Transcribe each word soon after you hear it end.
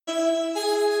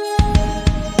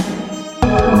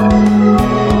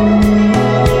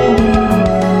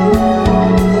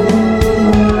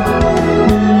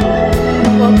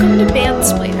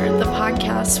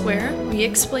We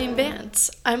Explain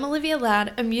Bands. I'm Olivia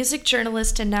Ladd, a music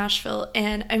journalist in Nashville,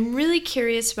 and I'm really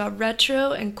curious about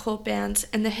retro and cult bands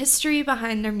and the history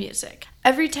behind their music.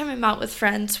 Every time I'm out with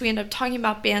friends, we end up talking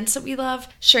about bands that we love,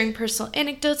 sharing personal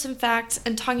anecdotes and facts,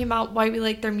 and talking about why we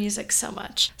like their music so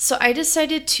much. So I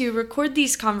decided to record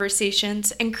these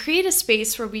conversations and create a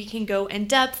space where we can go in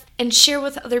depth and share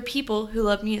with other people who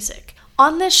love music.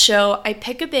 On this show, I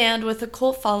pick a band with a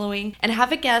cult following and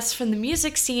have a guest from the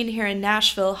music scene here in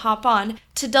Nashville hop on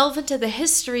to delve into the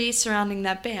history surrounding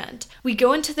that band. We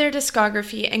go into their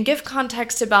discography and give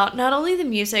context about not only the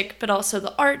music, but also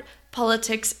the art,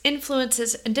 politics,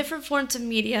 influences, and different forms of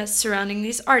media surrounding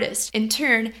these artists, in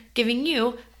turn giving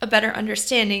you a better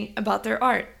understanding about their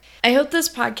art. I hope this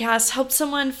podcast helps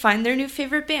someone find their new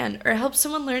favorite band or helps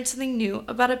someone learn something new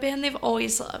about a band they've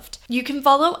always loved. You can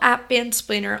follow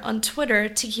 @Bandsplainer on Twitter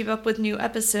to keep up with new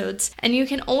episodes, and you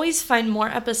can always find more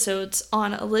episodes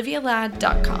on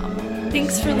olivialadd.com.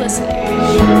 Thanks for listening.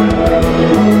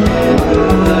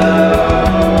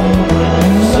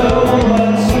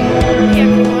 Hey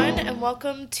everyone, and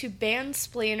welcome to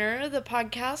Bandsplainer, the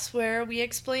podcast where we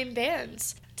explain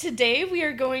bands. Today we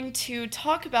are going to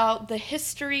talk about the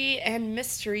history and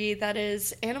mystery that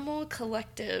is Animal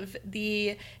Collective,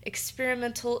 the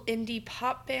experimental indie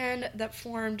pop band that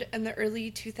formed in the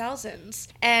early 2000s.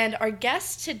 And our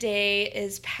guest today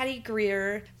is Patty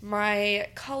Greer, my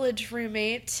college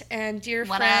roommate and dear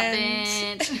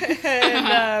friend.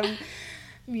 And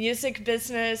music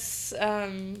business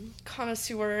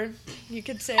connoisseur, you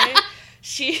could say.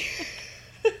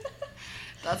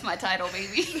 That's my title,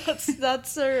 baby.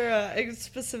 That's her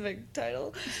specific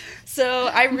title. So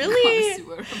I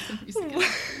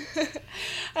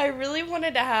really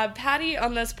wanted to have Patty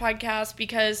on this podcast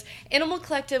because Animal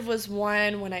Collective was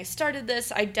one, when I started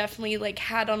this, I definitely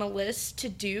had on a list to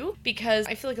do, because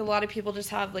I feel like a lot of people just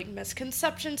have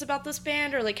misconceptions about this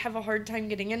band or have a hard time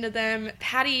getting into them.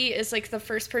 Patty is the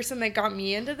first person that got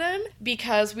me into them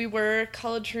because we were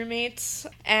college roommates,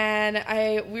 and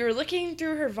we were looking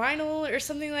through her vinyl or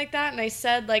something like that, and I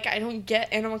said I don't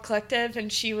get Animal Collective,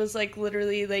 and she was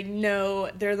literally no,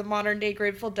 they're the modern day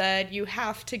Grateful Dead, you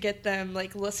have to get them,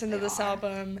 listen to this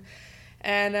album.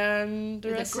 And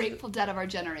the Grateful Dead of our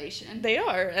generation. They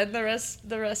are, and the rest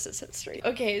is history.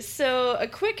 Okay, so a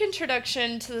quick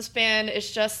introduction to this band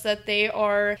is just that they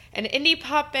are an indie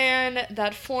pop band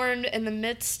that formed in the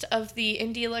midst of the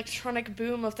indie electronic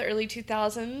boom of the early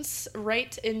 2000s,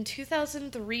 right in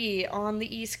 2003 on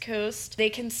the East Coast. They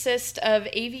consist of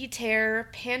A.V. Tare,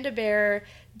 Panda Bear,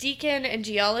 Deacon, and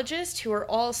Geologist, who are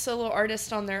all solo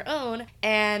artists on their own,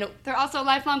 and they're also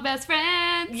lifelong best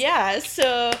friends. Yeah,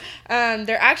 so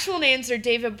their actual names are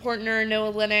David Portner,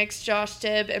 Noah Lennox, Josh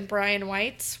Dibb, and Brian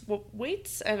Waits?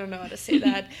 I don't know how to say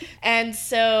that. And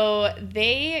so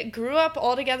they grew up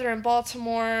all together in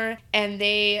Baltimore, and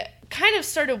they kind of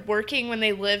started working when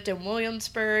they lived in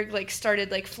Williamsburg,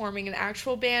 started forming an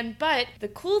actual band. But the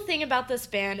cool thing about this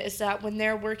band is that when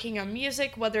they're working on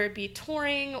music, whether it be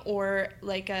touring or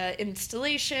a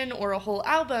installation or a whole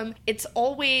album, it's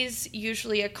always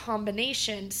usually a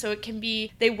combination. So it can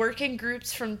be, they work in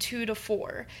groups from 2 to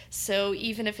 4. So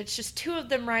even if it's just 2 of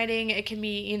them writing, it can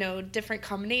be, different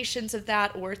combinations of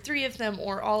that, or 3 of them,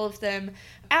 or all of them.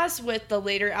 As with the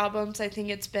later albums, I think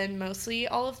it's been mostly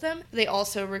all of them. They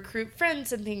also recruit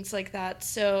friends and things like that.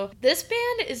 So this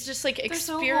band is just They're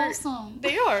so wholesome.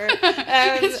 They are.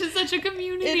 It's just such a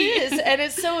community. It is,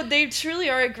 and they truly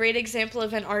are a great example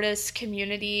of an artist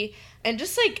community. And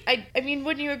just I mean,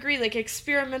 wouldn't you agree?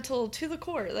 Experimental to the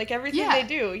core, everything they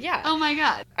do. Yeah. Oh my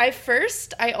god.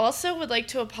 I also would like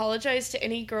to apologize to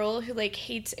any girl who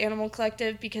hates Animal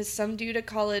Collective, because some dude at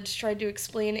college tried to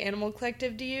explain Animal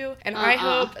Collective to you, and I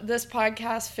hope this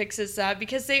podcast fixes that,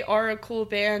 because they are a cool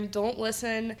band. Don't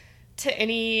listen to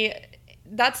any.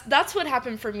 That's what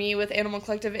happened for me with Animal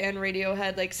Collective and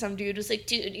Radiohead. Some dude was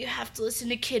dude, you have to listen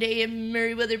to Kid A and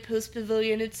Merriweather Post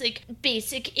Pavilion. It's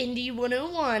basic indie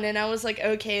 101. And I was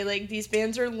okay, these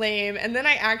bands are lame. And then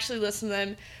I actually listened to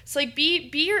them. It's be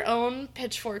your own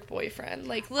Pitchfork boyfriend.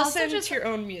 Listen to your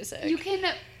own music. You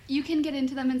can get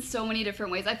into them in so many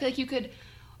different ways. I feel you could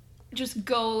just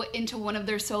go into one of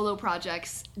their solo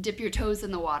projects, dip your toes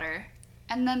in the water,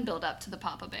 and then build up to the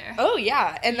Papa Bear. Oh,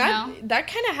 yeah. And that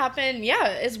kind of happened,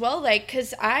 as well,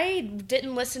 because I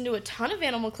didn't listen to a ton of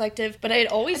Animal Collective, but I'd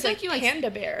always liked Panda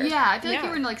Bear. Yeah, I feel you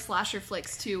were in, slasher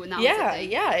flicks, too, when that was a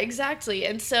thing. Yeah, exactly.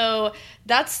 And so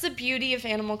that's the beauty of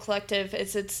Animal Collective,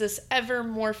 is it's this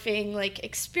ever-morphing,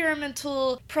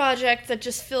 experimental project that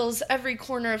just fills every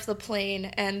corner of the plane,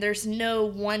 and there's no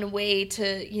one way to,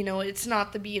 it's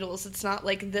not the Beatles. It's not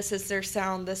this is their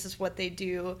sound, this is what they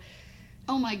do.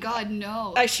 Oh my god,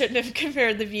 no. I shouldn't have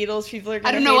compared the Beatles. People are gonna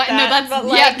I don't know what. that, No, that's but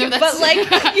like, yeah. No, that's but like you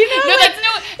know, no, like, that's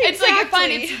no. It's like you're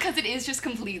fine. exactly. It's because it is just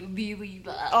completely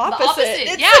the opposite.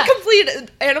 It's the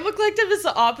complete. Animal Collective is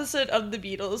the opposite of the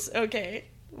Beatles. Okay.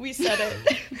 We said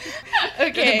it.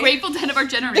 Okay. They're the Grateful Dead of our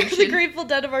generation. They're the Grateful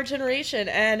Dead of our generation.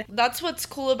 And that's what's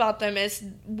cool about them is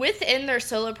within their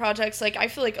solo projects, like, I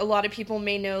feel like a lot of people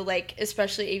may know, like,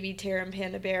 especially AV Terror and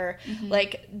Panda Bear,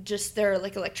 like, just their,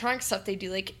 like, electronic stuff. They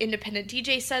do, like, independent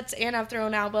DJ sets and have their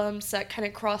own albums that kind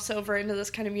of cross over into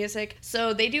this kind of music.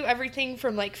 So they do everything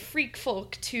from, like, freak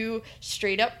folk to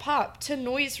straight up pop to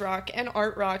noise rock and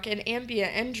art rock and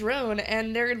ambient and drone,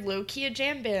 and they're low-key a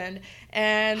jam band.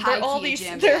 And they're all these,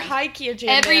 they're high-key a jam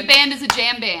band. Every band is a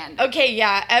jam band. Okay,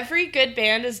 yeah, every good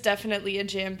band is definitely a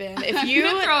jam band. If you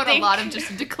I'm gonna throw out a lot of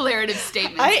just declarative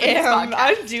statements.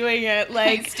 I'm doing it.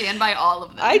 Like, I stand by all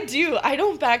of them. I do. I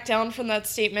don't back down from that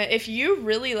statement. If you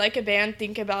really like a band,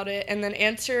 think about it, and then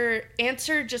answer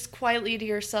just quietly to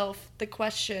yourself the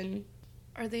question: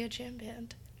 are they a jam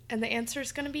band? And the answer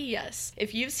is going to be yes.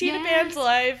 If you've seen a band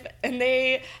live and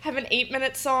they have an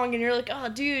 8-minute song and you're like, oh,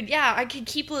 dude, yeah, I could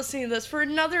keep listening to this for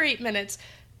another 8 minutes,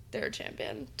 they're a jam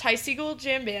band. Ty Segall,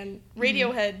 jam band.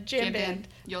 Radiohead, jam band.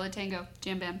 Yo La Tengo,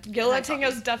 jam band. Yo La Tengo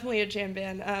is definitely a jam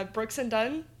band. Brooks and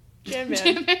Dunn, jam band.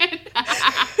 Jam band.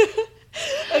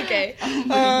 Okay.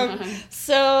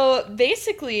 So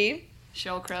basically...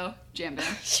 Sheryl Crow, jam band.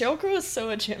 Sheryl Crow is so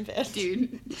a jam band.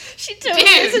 Dude. She totally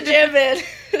is a jam band.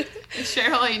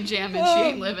 Cheryl ain't jamming, she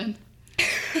ain't living.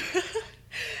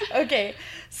 Okay,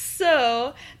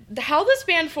 so how this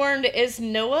band formed is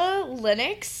Noah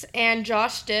Lennox and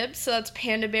Josh Dibbs, so that's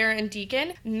Panda Bear and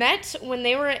Deacon, met when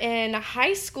they were in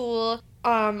high school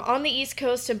on the East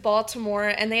Coast in Baltimore,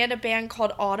 and they had a band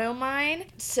called Automine.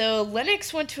 So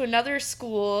Lennox went to another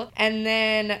school, and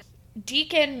then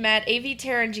Deacon met AV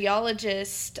Terror and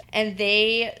Geologist, and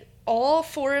all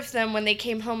four of them, when they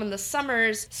came home in the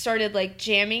summers, started, like,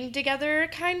 jamming together,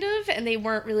 kind of, and they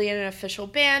weren't really in an official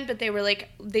band, but they were, like,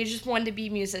 they just wanted to be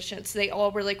musicians. So they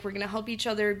all were, like, we're gonna help each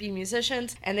other be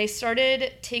musicians, and they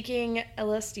started taking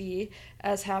LSD,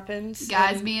 as happens.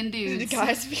 Guys being dudes.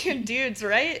 Guys being dudes,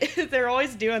 right? They're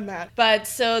always doing that. But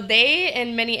so they,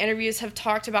 in many interviews, have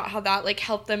talked about how that, like,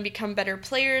 helped them become better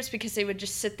players because they would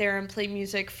just sit there and play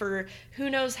music for who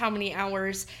knows how many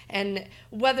hours, and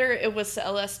whether it was the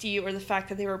LSD or the fact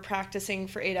that they were practicing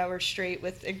for 8 hours straight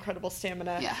with incredible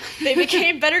stamina, they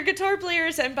became better guitar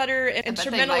players and better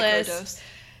instrumentalists.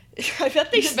 I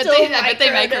bet they still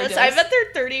microdose. I bet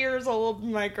they're 30 years old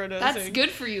microdosing. That's good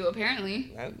for you,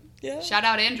 apparently. Yeah. Shout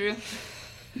out Andrew.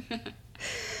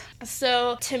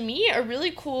 So, to me, a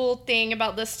really cool thing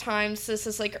about this time, so this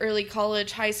is like early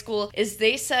college, high school, is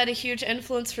they said a huge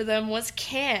influence for them was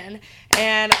Can.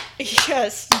 And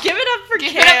yes, give it up for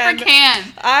Can. Give it up for Can.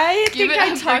 I think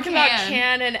I talk about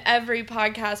Can in every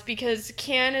podcast because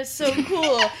Can is so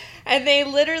cool. And they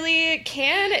literally,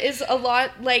 Can is a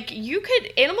lot, like, you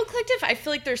could, Animal Collective, I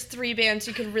feel like there's 3 bands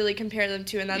you could really compare them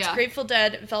to, and that's Grateful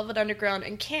Dead, Velvet Underground,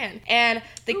 and Can. And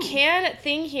the Can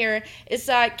thing here is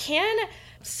that Can...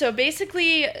 So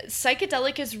basically,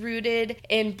 psychedelic is rooted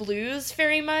in blues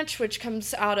very much, which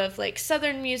comes out of, like,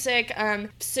 Southern music.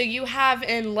 So you have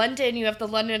in London, you have the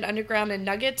London Underground and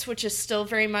Nuggets, which is still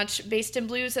very much based in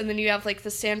blues. And then you have, like, the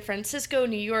San Francisco,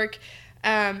 New York,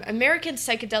 American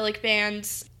psychedelic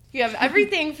bands. You have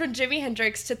everything from Jimi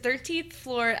Hendrix to 13th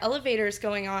Floor Elevators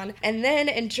going on. And then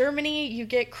in Germany, you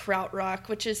get krautrock,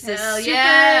 which is this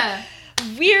super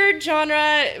weird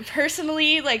genre.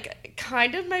 Personally, like,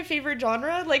 kind of my favorite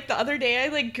genre. Like, the other day I,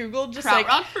 like, Googled just,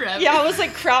 krautrock forever. Yeah, I was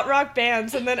like, krautrock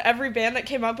bands, and then every band that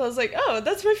came up, I was like, oh,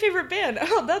 that's my favorite band.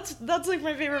 Oh, that's like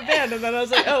my favorite band. And then I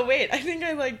was like, oh, wait, I think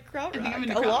I like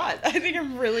krautrock a lot. I think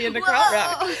I'm really into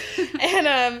krautrock.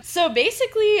 And so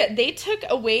basically, they took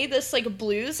away this, like,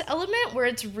 blues element where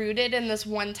it's rooted in this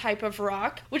one type of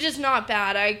rock, which is not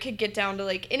bad. I could get down to,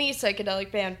 like, any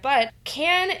psychedelic band, but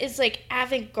Can is, like,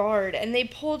 avant-garde, and they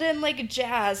pulled in, like,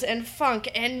 jazz and funk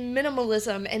and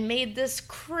minimalism and made this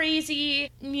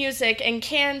crazy music, and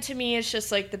Can to me is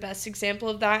just, like, the best example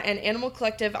of that. And Animal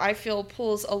Collective, I feel,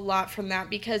 pulls a lot from that,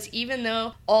 because even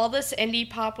though all this indie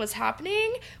pop was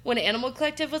happening when Animal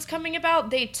Collective was coming about,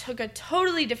 they took a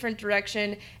totally different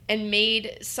direction and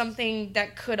made something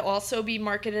that could also be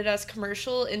marketed as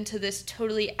commercial into this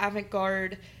totally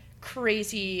avant-garde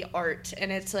crazy art.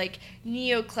 And it's, like,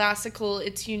 neoclassical,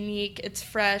 it's unique, it's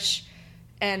fresh,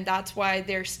 and that's why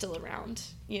they're still around,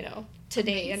 you know,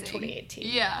 today. Amazing. In 2018.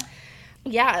 Yeah.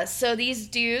 Yeah, so these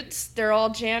dudes, they're all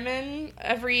jamming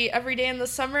every day in the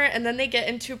summer, and then they get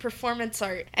into performance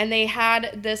art. And they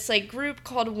had this like group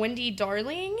called Windy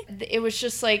Darling. It was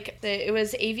just like it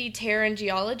was A.V. Terre and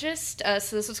Geologist,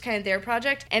 so this was kind of their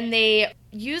project, and they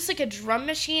used like a drum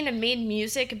machine and made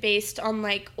music based on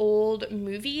like old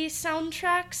movie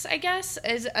soundtracks, I guess,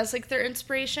 as like their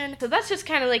inspiration. So that's just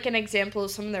kind of like an example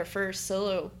of some of their first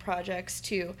solo projects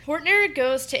too. Portner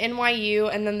goes to NYU,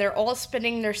 and then they're all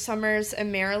spending their summers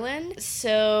in Maryland.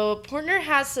 So Portner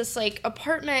has this like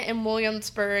apartment in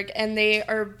Williamsburg, and they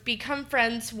are become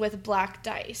friends with Black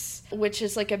Dice, which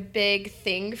is like a big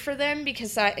thing for them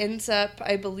because that ends up,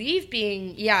 I believe,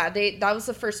 being that was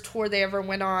the first tour they ever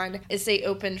went on, is they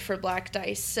opened for Black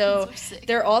Dice. So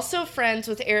they're also friends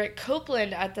with Eric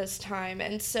Copeland at this time.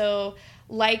 And so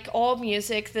like all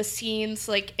music, the scenes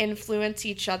like influence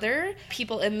each other.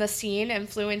 People in the scene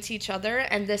influence each other.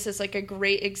 And this is like a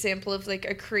great example of like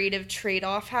a creative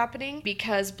trade-off happening,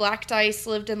 because Black Dice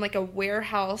lived in like a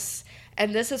warehouse.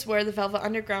 And this is where the Velvet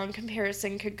Underground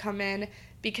comparison could come in,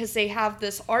 because they have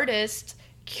this artist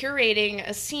curating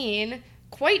a scene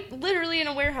quite literally in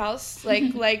a warehouse, like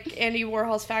Andy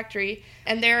Warhol's factory,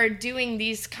 and they're doing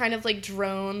these kind of like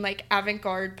drone, like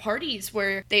avant-garde parties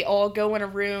where they all go in a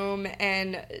room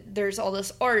and there's all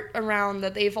this art around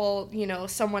that they've all,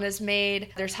 someone has made.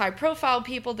 There's high-profile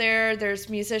people there, there's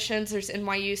musicians, there's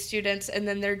NYU students, and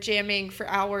then they're jamming for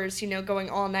hours, going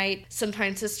all night.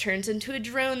 Sometimes this turns into a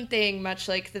drone thing, much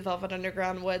like the Velvet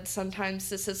Underground would. Sometimes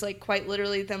this is like quite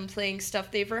literally them playing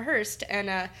stuff they've rehearsed,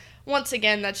 and once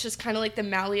again, that's just kind of like the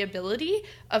malleability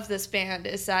of this band,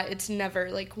 is that it's never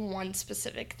like one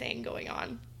specific thing going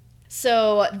on.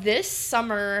 So this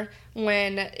summer,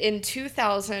 in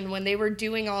 2000, when they were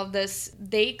doing all of this,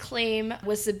 they claim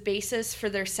was the basis for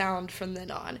their sound from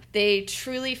then on. They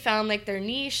truly found like their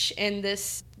niche in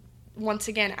this, once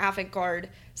again, avant-garde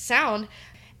sound.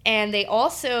 And they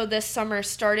also this summer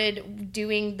started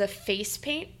doing the face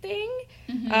paint thing.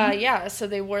 Mm-hmm. So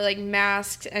they wore like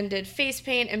masks and did face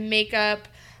paint and makeup,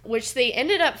 which they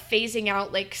ended up phasing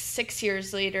out like 6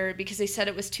 years later because they said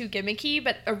it was too gimmicky.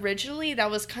 But originally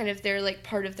that was kind of their like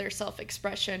part of their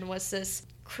self-expression, was this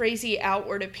crazy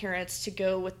outward appearance to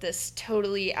go with this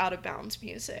totally out of bounds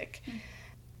music. Mm-hmm.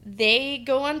 They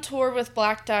go on tour with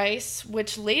Black Dice,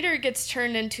 which later gets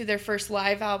turned into their first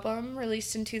live album,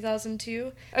 released in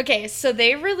 2002. Okay, so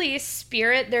they released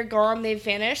Spirit, They're Gone, They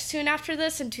Vanished soon after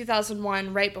this in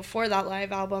 2001, right before that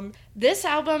live album. This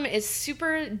album is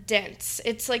super dense.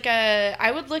 It's like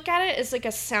I would look at it as like a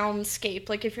soundscape.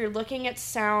 Like if you're looking at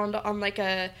sound on like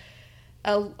a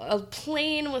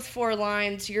plane with 4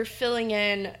 lines, you're filling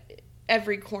in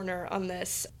every corner on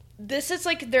this. This is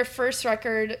like their first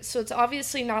record, so it's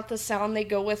obviously not the sound they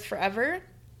go with forever.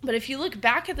 But if you look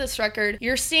back at this record,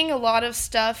 you're seeing a lot of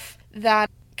stuff that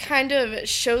kind of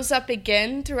shows up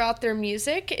again throughout their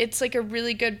music. It's like a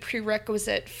really good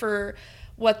prerequisite for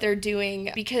what they're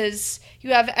doing, because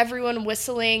you have Everyone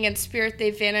Whistling and Spirit They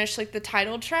Vanish, like the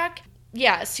title track.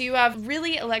 Yeah, so you have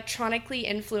really electronically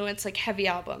influenced like heavy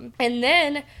album. And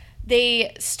then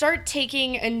they start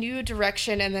taking a new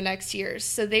direction in the next years.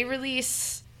 So they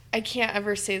release, I can't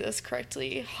ever say this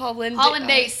correctly,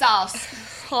 Hollandaise sauce.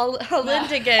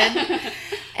 Hollandigan.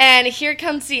 And Here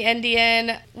Comes the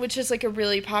Indian, which is like a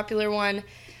really popular one.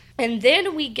 And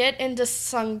then we get into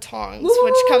Sung Tongs,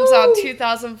 which comes out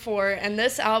 2004. And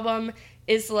this album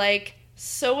is like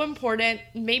so important,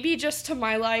 maybe just to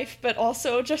my life, but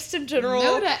also just in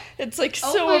general. It's like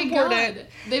so important. God.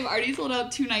 They've already sold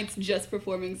out 2 nights just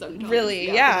performing Sung Tongs.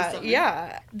 Really,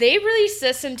 yeah. They released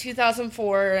this in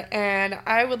 2004, and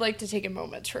I would like to take a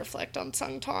moment to reflect on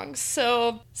Sung Tongs.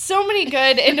 So many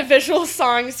good individual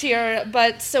songs here,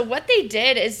 but so what they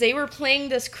did is they were playing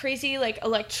this crazy like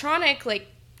electronic, like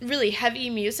really heavy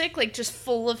music, like just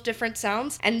full of different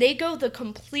sounds, and they go the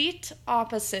complete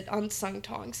opposite on Sung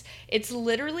Tongs. It's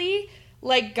literally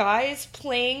like guys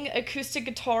playing acoustic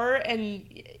guitar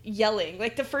and yelling.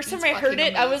 Like the first time I heard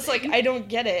it, amazing. I was like, I don't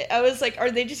get it. I was like,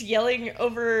 are they just yelling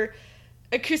over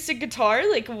acoustic guitar?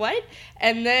 Like what?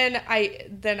 And then I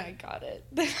got it.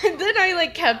 Then I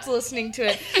like kept listening to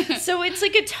it. So it's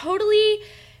like a totally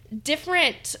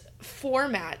different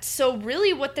format. So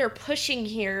really what they're pushing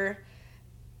here,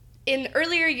 in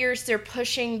earlier years, they're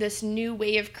pushing this new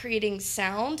way of creating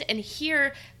sound, and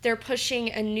here they're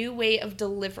pushing a new way of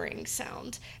delivering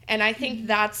sound. And I think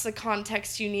that's the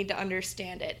context you need to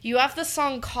understand it. You have the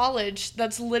song College,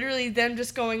 that's literally them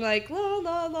just going like, la,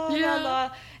 la, la, la,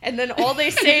 la. And then all they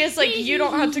say is like, you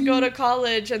don't have to go to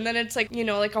college. And then it's like,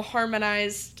 like a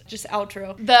harmonized just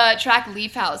outro. The track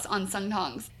Leaf House on Sung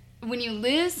Tongs, when you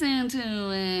listen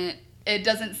to it, it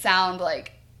doesn't sound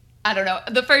like I don't know.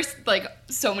 The first, like,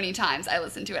 so many times I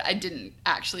listened to it, I didn't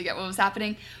actually get what was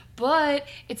happening. But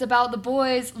it's about the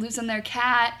boys losing their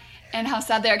cat and how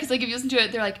sad they are. Because, like, if you listen to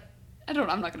it, they're like, I don't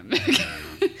know, I'm not going to mimic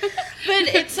it.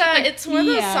 But it's one of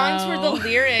those songs where the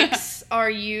lyrics are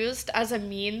used as a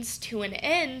means to an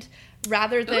end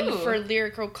rather than for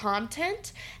lyrical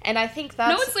content. And I think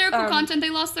that's... No, it's lyrical content.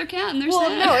 They lost their cat and they're sad.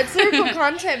 Well, no, it's lyrical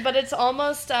content, but it's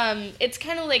almost... it's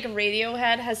kind of like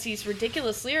Radiohead has these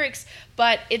ridiculous lyrics,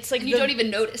 but it's like... You don't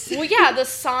even notice. Well, yeah, the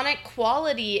sonic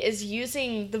quality is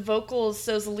using the vocals,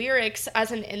 those lyrics,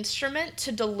 as an instrument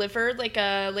to deliver like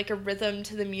a rhythm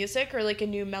to the music or like a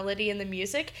new melody in the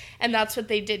music. And that's what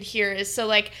they did here. Is so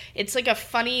like it's like a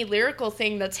funny lyrical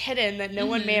thing that's hidden that no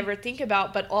one may ever think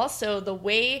about, but also the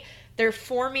way they're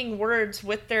forming words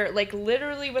with their, like,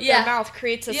 literally with their mouth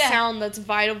creates a sound that's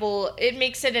viable. It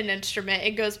makes it an instrument.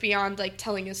 It goes beyond, like,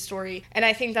 telling a story. And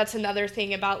I think that's another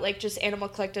thing about, like, just Animal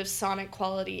Collective's sonic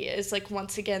quality is, like,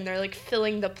 once again, they're, like,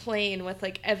 filling the plane with,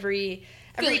 like, every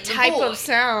type of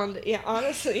sound. Yeah,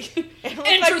 honestly.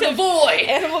 Enter the void!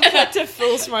 Animal Collective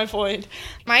fills my void.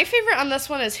 My favorite on this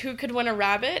one is Who Could Win a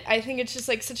Rabbit. I think it's just,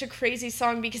 like, such a crazy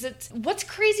song because what's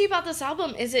crazy about this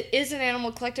album is it is an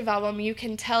Animal Collective album. You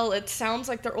can tell it sounds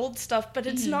like their old stuff, but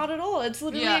it's not at all. It's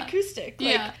literally acoustic.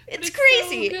 Like, it's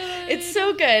crazy. It's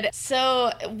so good.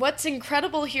 So what's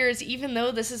incredible here is even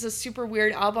though this is a super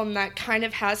weird album that kind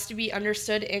of has to be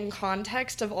understood in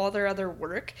context of all their other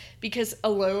work, because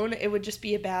alone it would just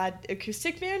be a bad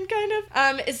acoustic band kind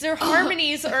of, is their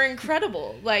harmonies are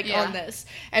incredible, like, on this.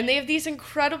 And they have these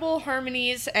incredible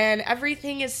harmonies, and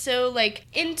everything is so, like,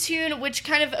 in tune, which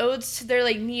kind of odes to their,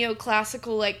 like,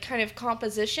 neoclassical, like, kind of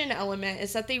composition element,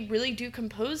 is that they really do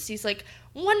compose these, like,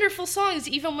 wonderful songs,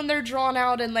 even when they're drawn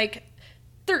out and, like,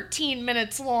 13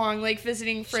 minutes long, like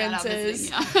Visiting Friends is.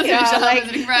 Like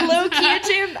low-key a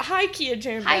jam, high-key a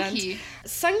jam band. High-key.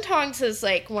 Sung Tongs is,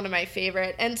 like, one of my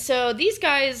favorite. And so these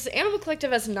guys, Animal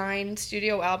Collective has 9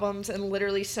 studio albums and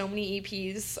literally so many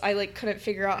EPs. I, like, couldn't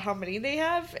figure out how many they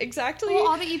have exactly. Well,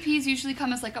 all the EPs usually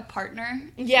come as, like, a partner.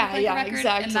 Yeah, with, like, yeah, record,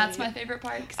 exactly. And that's my favorite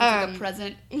part, because it's, like, a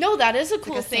present. No, that is a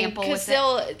cool like a thing, because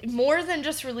they'll, more than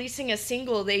just releasing a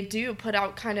single, they do put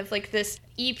out kind of, like, this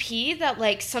EP that,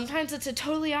 like, sometimes it's a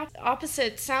totally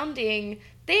opposite sounding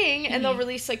thing, and they'll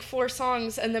release, like, 4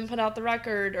 songs and then put out the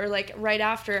record, or, like, right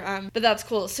after, but that's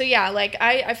cool. So yeah, like,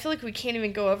 I feel like we can't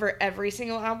even go over every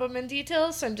single album in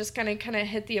detail, so I'm just gonna kind of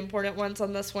hit the important ones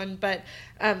on this one, but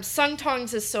Sung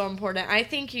Tongs is so important. I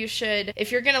think you should,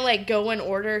 if you're gonna, like, go in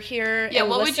order here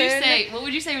what would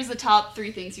you say was the top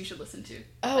 3 things you should listen to?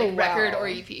 Like, record or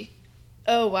EP?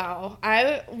 Oh, wow.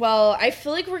 I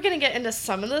feel like we're going to get into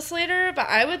some of this later, but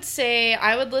I would say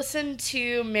I would listen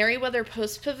to Merriweather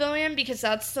Post Pavilion, because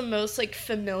that's the most, like,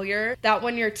 familiar. That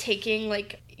one you're taking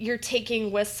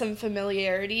with some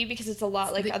familiarity, because it's a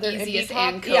lot like other indie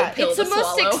pop. Yeah, it's the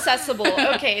most accessible.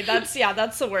 Okay, that's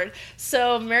the word.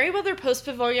 So Merriweather Post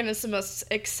Pavilion is the most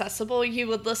accessible. You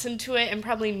would listen to it and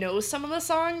probably know some of the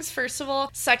songs, first of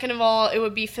all. Second of all, it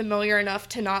would be familiar enough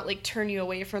to not, like, turn you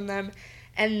away from them.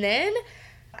 And then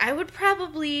I would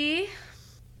probably...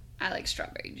 I like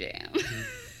Strawberry Jam.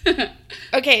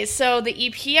 Okay, so the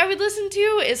EP I would listen to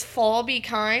is Fall Be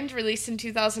Kind, released in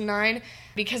 2009,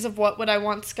 because of What Would I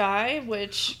Want Sky,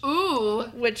 which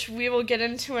we will get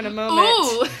into in a moment.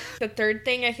 Ooh. The third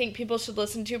thing I think people should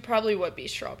listen to probably would be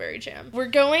Strawberry Jam. We're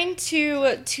going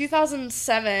to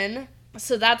 2007...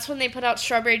 So that's when they put out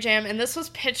Strawberry Jam, and this was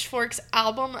Pitchfork's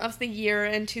album of the year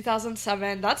in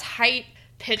 2007. That's height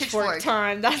Pitchfork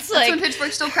time. That's like... when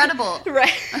Pitchfork's still credible.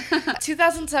 Right.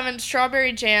 2007,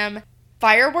 Strawberry Jam.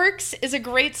 Fireworks is a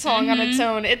great song on its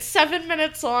own. It's 7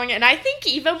 minutes long, and I think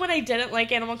even when I didn't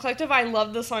like Animal Collective, I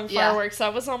loved the song Fireworks.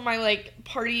 That was on my, like,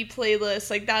 party playlist.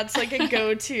 Like, that's, like, a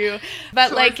go-to.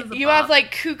 But, like, you have,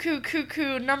 like, Cuckoo,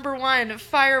 Cuckoo, number 1,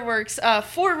 Fireworks,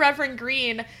 For Reverend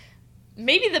Green,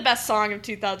 maybe the best song of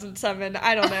 2007.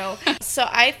 I don't know. So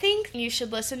I think you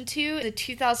should listen to the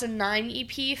 2009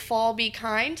 EP, Fall Be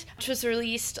Kind, which was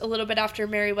released a little bit after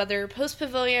Merriweather Post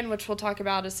Pavilion, which we'll talk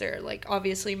about as their, like,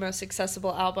 obviously most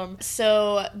accessible album.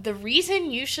 So the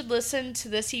reason you should listen to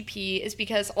this EP is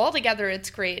because altogether it's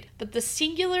great, but the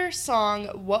singular song,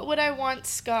 What Would I Want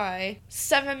Sky,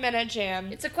 7-minute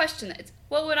jam. It's a question. It's,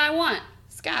 what would I want?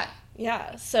 Sky.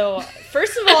 Yeah, so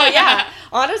first of all,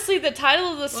 honestly, the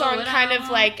title of the song kind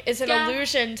of, like, is an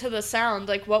allusion to the sound,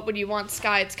 like, what would you want,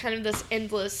 Sky? It's kind of this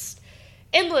endless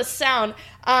sound.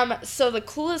 So the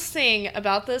coolest thing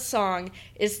about this song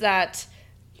is that,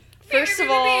 first of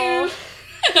all,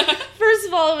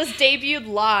 it was debuted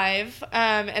live,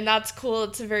 and that's cool.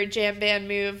 It's a very jam band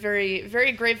move, very,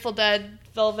 very Grateful Dead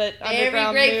Velvet Very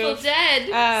Underground Grateful move.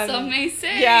 Dead. Some may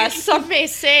say. Yeah, some may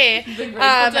say. The Grateful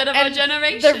Dead of our and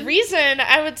generation. The reason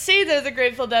I would say they're the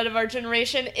Grateful Dead of our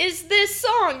generation is this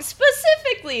song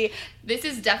specifically. This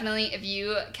is definitely, if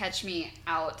you catch me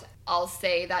out, I'll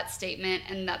say that statement,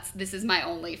 and this is my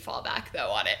only fallback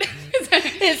though on it.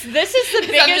 This is the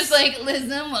biggest. I'm just like,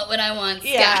 listen, what would I want,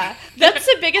 Sky? Yeah, that's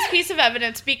the biggest piece of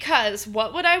evidence, because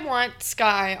What Would I Want,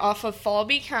 Sky, off of Fall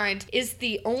Be Kind, is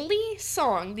the only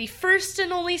song, the first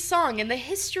and only song in the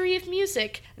history of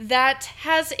music that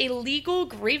has a legal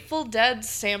Grateful Dead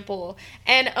sample.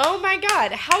 And oh my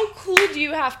god, how cool do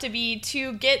you have to be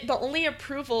to get the only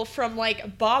approval from,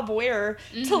 like, Bob Ware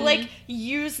to, like,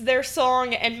 use their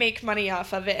song and make money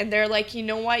off of it? And they're like, you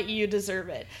know what, you deserve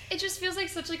it. It just feels like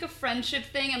such, like, a friendship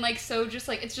thing, and, like, so just,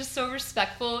 like, it's just so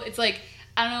respectful. It's like,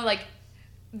 I don't know, like,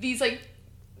 these, like,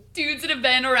 dudes that have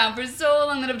been around for so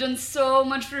long, that have done so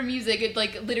much for music, it's,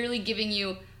 like, literally giving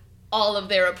you all of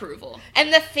their approval.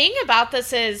 And the thing about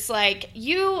this is, like,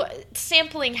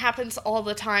 sampling happens all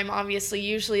the time, obviously.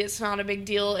 Usually it's not a big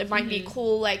deal. It might be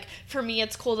cool, like, for me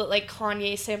it's cool that, like,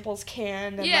 Kanye samples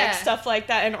Can and, like, stuff like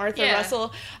that, and Arthur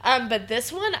Russell. But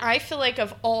this one, I feel like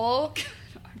of all...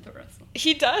 Arthur Russell.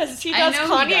 He does.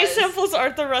 Kanye samples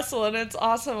Arthur Russell, and it's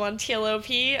awesome on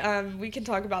TLOP. We can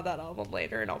talk about that album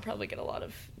later, and I'll probably get a lot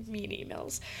of mean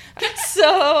emails.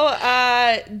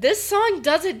 So, this song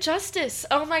does it justice.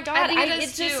 Oh my god.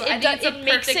 It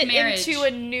makes it into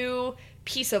a new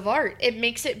piece of art. It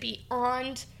makes it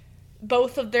beyond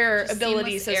both of their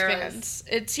abilities as bands.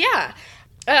 It's,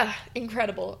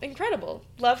 incredible.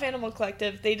 Love Animal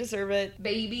Collective. They deserve it.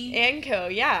 Baby. And Co.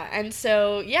 Yeah. And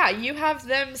so, you have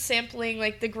them sampling,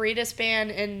 like, the greatest band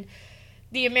in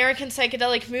the American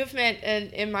psychedelic movement,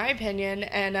 in my opinion.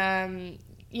 And,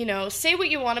 say what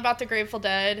you want about the Grateful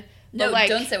Dead. No, like,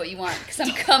 don't say what you want, because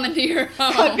I'm coming to your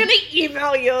home. I'm going to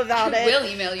email you about it. We'll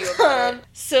email you about it.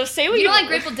 So say what you don't like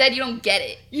Grateful Dead, you don't get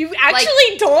it. You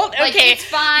actually don't? Okay. Like, it's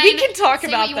fine. We can talk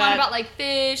about that. Say what you want about, like,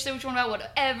 Fish, say what you want about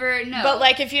whatever. No. But,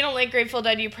 like, if you don't like Grateful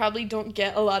Dead, you probably don't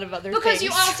get a lot of other things. Because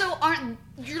you also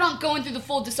you're not going through the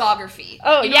full discography.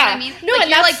 Oh, you know what I mean? No, like, and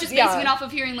you're, that's, like, just basing it off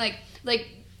of hearing, like,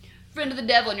 Friend of the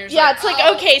Devil, and you're just it's like,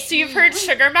 okay, so you've heard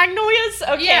Sugar Magnolias?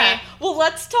 Okay. Yeah. Well,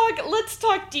 let's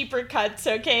talk deeper cuts,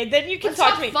 okay? Then you can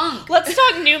talk to me. Funk. Let's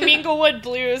talk New Minglewood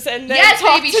Blues, and then yes,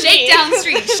 talk baby, to Shakedown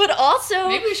Street. But also...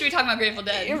 Maybe we should be talking about Grateful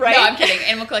Dead. Right? No, I'm kidding.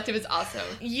 Animal Collective is awesome.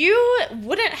 You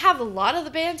wouldn't have a lot of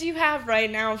the bands you have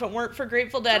right now if it weren't for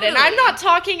Grateful Dead. Totally. And I'm not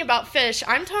talking about Fish.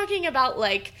 I'm talking about,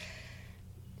 like...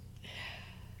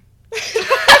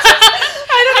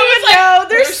 I don't even know.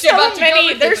 There's so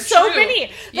many. There's so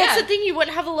many. That's the thing. You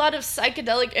wouldn't have a lot of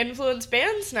psychedelic influenced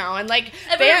bands now, and like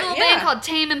a little band called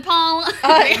Tame Impala.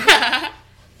 Tame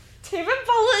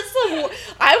Impala is the.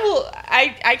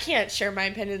 I can't share my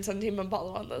opinions on Tame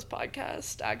Impala on this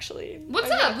podcast. Actually,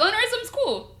 what's up? Lonerism's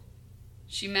cool.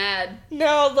 She mad.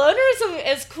 No,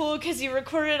 Lonerism is cool because you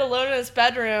recorded alone in his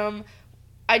bedroom.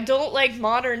 I don't like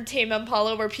modern Tame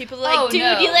Impala where people are like, dude,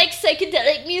 you like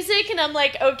psychedelic music? And I'm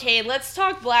like, okay, let's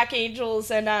talk Black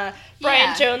Angels and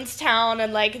Brian Jonestown,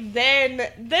 and like then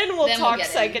we'll talk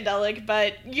psychedelic.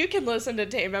 But you can listen to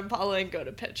Tame Impala and go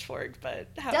to Pitchfork, but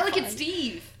have Delicate fun.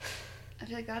 Steve. I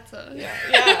feel like that's a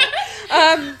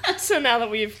So now that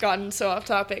we've gotten so off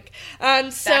topic,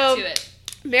 back to it.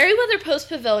 Merriweather Post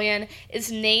Pavilion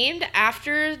is named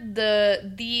after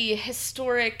the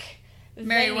historic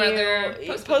Merriweather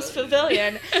Post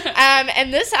Pavilion.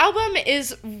 And this album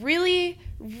is really,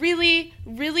 really,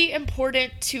 really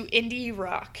important to indie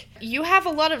rock. You have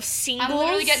a lot of singles. I'm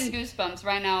literally getting goosebumps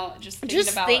right now just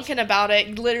thinking about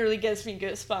it. Literally gives me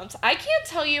goosebumps. I can't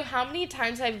tell you how many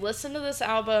times I've listened to this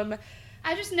album.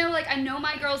 I just know, like, I know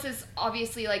My Girls is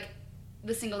obviously, like,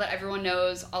 the single that everyone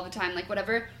knows all the time, like,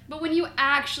 whatever. But when you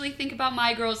actually think about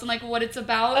My Girls and, like, what it's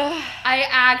about, I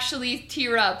actually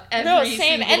tear up every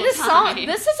single and this time.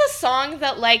 This is a song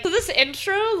that, like, this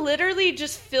intro literally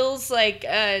just feels like,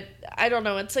 I don't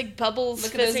know, it's like bubbles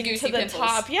fizzing to the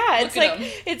top. Yeah,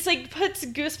 it's like puts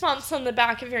goosebumps on the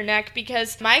back of your neck,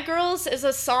 because My Girls is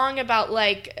a song about,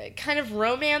 like, kind of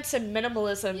romance and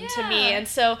minimalism to me. And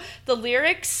so the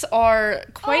lyrics are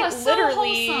quite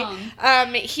literally,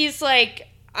 he's like,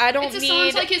 I don't need... It's a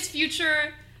song like his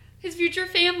future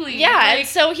family. Yeah, like, and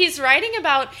so he's writing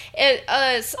about it.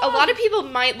 A lot of people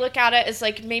might look at it as,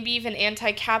 like, maybe even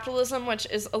anti-capitalism, which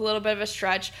is a little bit of a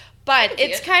stretch, But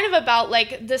it's kind of about,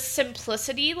 like, the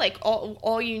simplicity, like,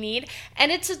 all you need.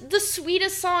 And it's the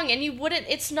sweetest song, and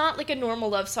it's not, like, a normal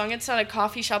love song. It's not a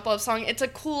coffee shop love song. It's a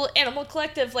cool Animal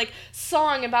Collective, like,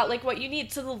 song about, like, what you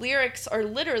need. So the lyrics are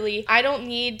literally, I don't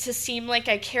need to seem like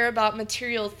I care about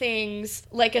material things,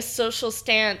 like a social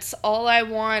stance. All I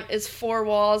want is 4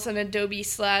 walls and Adobe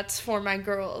slats for my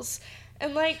girls.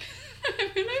 And, like... I'm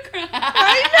gonna cry.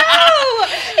 I know!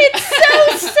 It's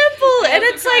so simple! And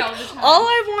it's like, all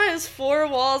I want is 4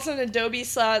 walls and Adobe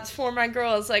slats for my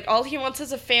girls. Like, all he wants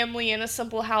is a family and a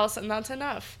simple house, and that's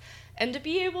enough. And to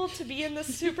be able to be in this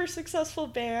super successful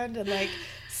band and, like,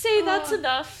 say that's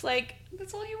enough, like...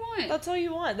 That's all you want. That's all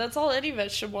you want. That's all any of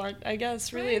us should want, I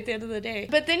guess, really, at the end of the day.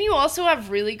 But then you also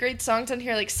have really great songs on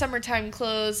here, like Summertime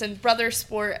Clothes and Brother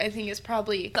Sport, I think is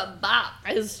probably... A bop.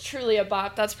 Is truly a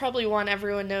bop. That's probably one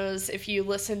everyone knows if you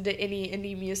listen to any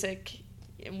indie music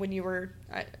when you were,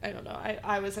 I don't know,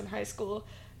 I was in high school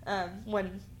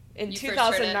when... In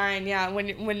 2009, yeah, when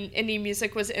indie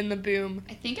music was in the boom.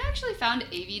 I think I actually found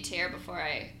A.V. Terror before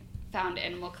I found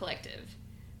Animal Collective.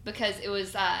 Because it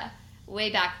was... way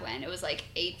back when. It was like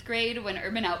 8th grade when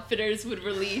Urban Outfitters would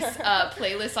release a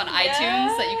playlist on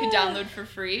iTunes that you could download for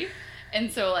free.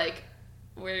 And so, like,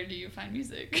 where do you find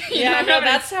music? Yeah, no,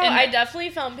 that's how I definitely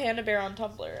found Panda Bear on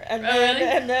Tumblr. And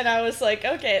then I was like,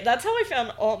 okay, that's how I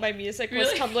found all my music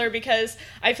was Tumblr, because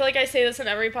I feel like I say this in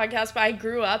every podcast, but I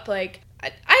grew up, like,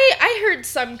 I heard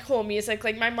some cool music.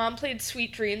 Like, my mom played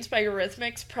Sweet Dreams by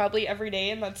Eurythmics probably every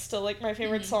day, and that's still, like, my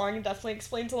favorite song. It definitely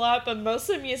explains a lot. But most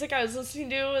of the music I was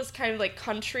listening to was kind of, like,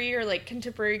 country or, like,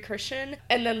 contemporary Christian.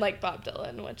 And then, like, Bob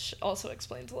Dylan, which also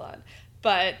explains a lot.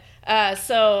 But,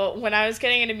 so when I was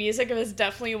getting into music, it was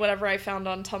definitely whatever I found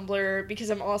on Tumblr,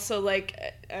 because I'm also, like,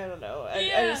 I don't know.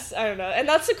 I don't know. And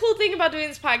that's the cool thing about doing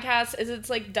this podcast, is it's,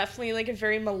 like, definitely, like, a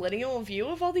very millennial view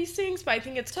of all these things, but I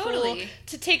think it's cool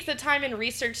to take the time and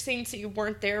research things that you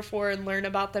weren't there for and learn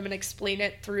about them and explain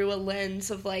it through a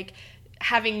lens of, like,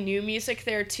 having new music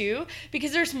there, too,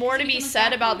 because there's more to be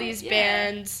said about these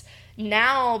bands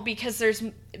now, because there's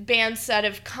bands that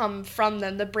have come from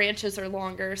them, the branches are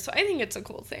longer, so I think it's a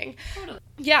cool thing. Totally.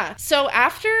 Yeah, so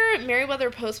after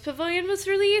Merriweather Post Pavilion was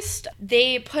released,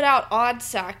 they put out Odd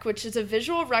Sack, which is a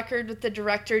visual record with the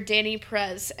director Danny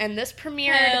Perez, and this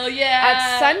premiered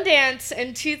at Sundance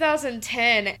in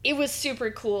 2010. It was super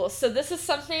cool. So this is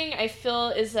something I feel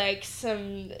is like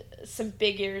some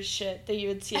Big Ears shit that you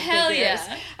would see at Big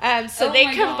Ears. So they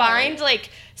combined like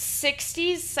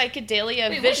 60s psychedelia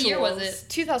visuals. What year was it?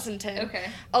 2010. Okay.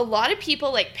 A lot of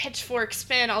people like Pitchfork,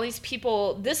 Spin, all these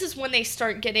people, this is when they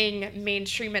start getting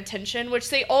mainstream attention, which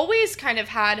they always kind of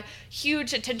had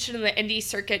huge attention in the indie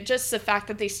circuit. Just the fact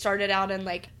that they started out in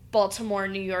like Baltimore,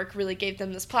 New York really gave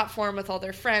them this platform with all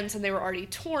their friends, and they were already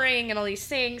touring and all these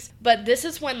things. But this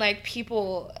is when like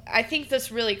people, I think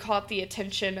this really caught the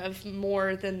attention of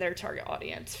more than their target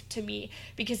audience to me,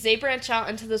 because they branch out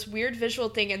into this weird visual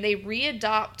thing and they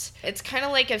readopt. It's kind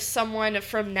of like if someone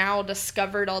from now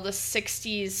discovered all the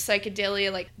 60s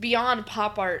psychedelia, like beyond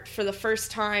pop art for the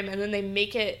first time, and then they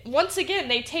make it, once again,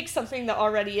 they take something that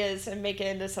already is and make it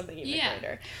into something even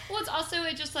greater. Well, it's also,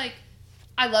 it just like,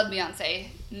 I love Beyonce.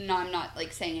 No, I'm not,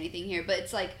 like, saying anything here, but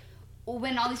it's, like,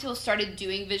 when all these people started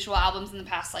doing visual albums in the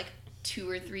past, like, 2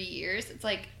 or 3 years, it's,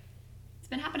 like, it's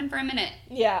been happening for a minute.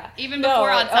 Yeah. Even before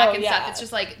Odd Sack and stuff, it's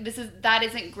just, like, that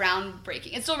isn't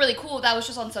groundbreaking. It's still really cool. That was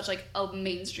just on such, like, a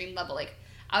mainstream level. Like,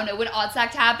 I don't know, when Odd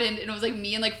Sack happened, and it was, like,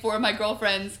 me and, like, 4 of my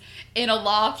girlfriends in a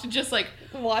loft just, like...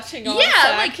 watching Odd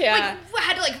Sack, like, I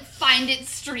had to, like, find it,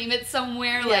 stream it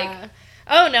somewhere, like...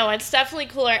 Oh, no, it's definitely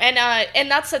cooler.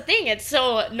 And that's the thing. It's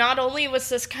so, not only was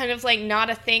this kind of, like, not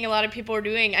a thing a lot of people were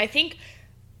doing, I think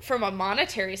from a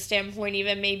monetary standpoint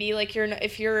even, maybe, like,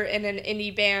 if you're in an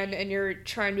indie band and you're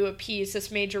trying to appease this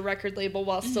major record label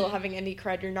while still having indie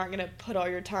cred, you're not going to put all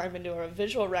your time into a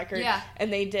visual record. Yeah.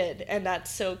 And they did. And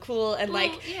that's so cool. And,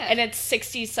 and it's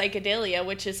 60s psychedelia,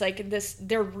 which is, like, this,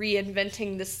 they're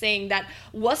reinventing this thing that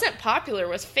wasn't popular,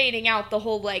 was fading out. The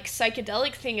whole, like,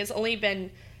 psychedelic thing has only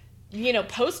been...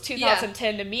 post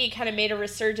 2010 to me kind of made a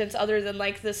resurgence, other than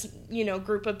like this,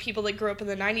 group of people that grew up in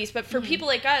the 90s. But for people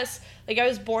like us, like I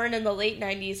was born in the late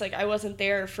 90s, like I wasn't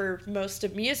there for most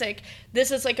of music. This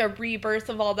is like a rebirth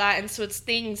of all that. And so it's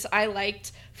things I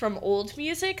liked from old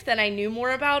music that I knew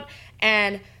more about.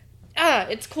 And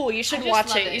it's cool. You should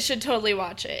watch it. You should totally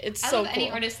watch it. It's so cool. I love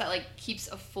any artist that like keeps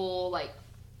a full like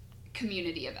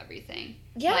community of everything.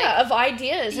 of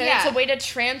ideas, and Yeah. it's a way to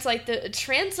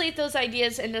translate those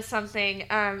ideas into something,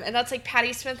 and that's like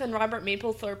Patti Smith and Robert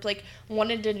Mapplethorpe like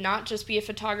wanted to not just be a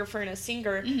photographer and a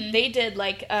singer. They did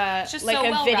like just like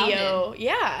so a video. I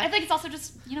Yeah, think it's also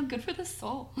just good for the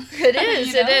soul. it is.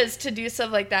 You know? It is to do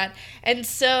stuff like that. And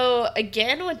so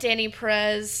again with Danny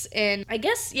Perez, and I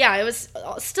guess it was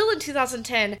still in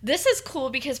 2010. This is cool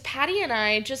because Patty and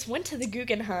I just went to the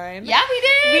Guggenheim. Yeah, we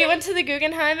did. We went to the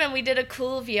Guggenheim and we did a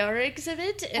cool VR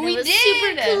exhibit, and We it was did.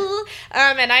 super cool.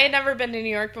 And I had never been to New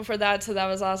York before that, so that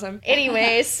was awesome.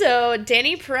 Anyway, so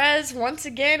Danny Perez, once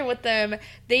again with them,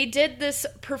 they did this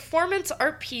performance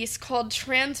art piece called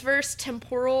Transverse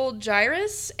Temporal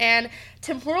Gyrus, and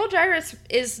temporal gyrus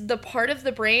is the part of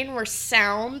the brain where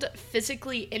sound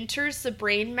physically enters the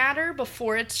brain matter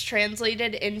before it's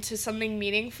translated into something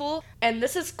meaningful. And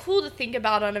this is cool to think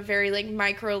about on a very like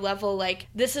micro level. Like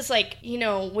this is like,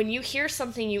 when you hear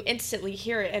something, you instantly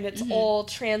hear it and it's all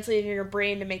translated in your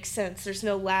brain to make sense. There's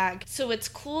no lag. So it's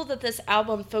cool that this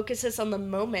album focuses on the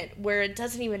moment where it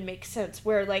doesn't even make sense,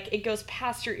 where like it goes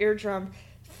past your eardrum,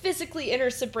 physically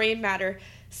enters the brain matter.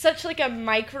 Such like a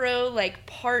micro like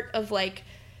part of like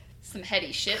Some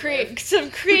heady shit.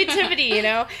 some creativity,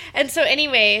 And so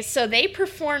anyway, so they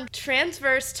performed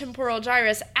Transverse Temporal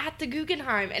Gyrus at the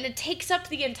Guggenheim, and it takes up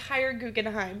the entire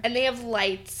Guggenheim. And they have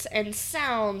lights and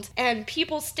sound and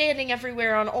people standing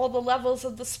everywhere on all the levels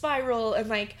of the spiral. And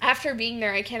like after being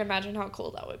there, I can't imagine how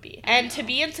cool that would be. And to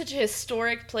be in such a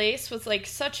historic place with like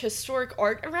such historic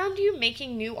art around you,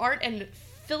 making new art and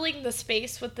filling the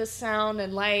space with the sound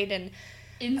and light and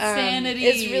Insanity.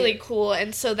 It's really cool.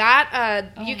 And so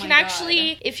that you can my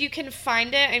actually, if you can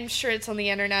find it, I'm sure it's on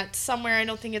the internet somewhere. I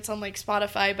don't think it's on like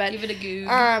Spotify, but Give it a goog.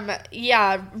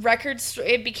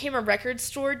 it became a record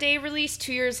store day release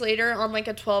 2 years later on like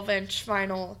a 12-inch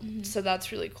vinyl. So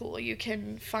that's really cool. You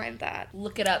can find that.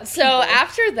 Look it up. So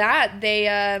after that,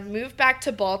 they moved back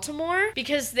to Baltimore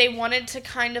because they wanted to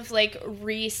kind of like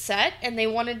reset, and they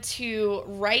wanted to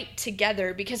write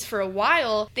together because for a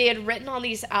while they had written all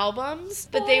these albums,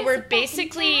 but they were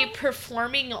basically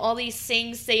performing all these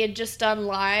things they had just done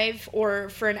live or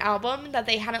for an album that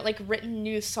they hadn't like written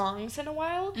new songs in a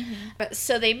while.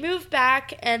 So they moved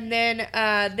back, and then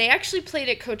they actually played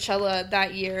at Coachella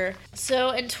that year. So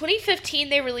in 2015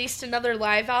 they released another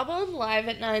live album, Live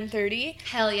at 9:30.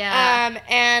 Hell yeah.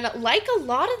 And like a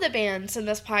lot of the bands in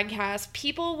this podcast,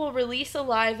 people will release a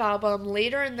live album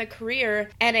later in the career,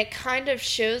 and it kind of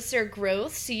shows their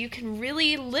growth. So you can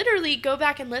really literally go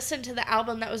back and listen to the album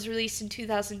that was released in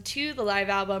 2002, the live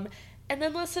album, and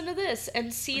then listen to this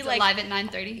and see Was it like Live at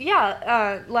 9:30.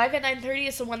 Yeah, Live at 9:30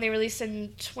 is the one they released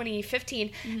in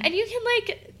 2015, and you can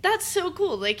like, that's so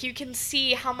cool. Like you can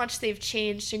see how much they've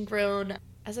changed and grown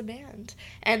as a band.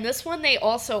 And this one they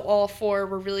also all four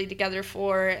were really together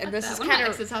for, and this is one kind of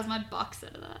of my exes has my box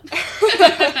set of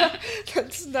that.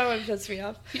 that one pissed me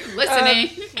off. You're listening.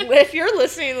 If you're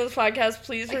listening to this podcast,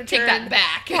 please return Take that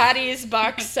back. Patty's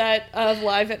box set of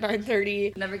Live at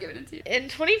 9:30. Never given it to you. In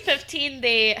 2015,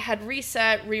 they had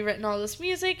rewritten all this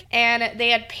music, and they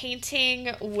had Painting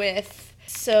With.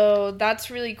 So that's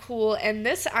really cool. And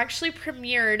this actually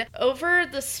premiered over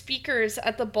the speakers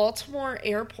at the Baltimore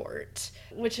airport,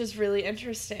 which is really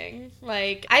interesting.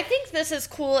 Like, I think this is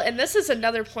cool. And this is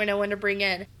another point I want to bring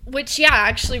in, which,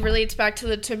 actually relates back to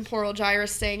the temporal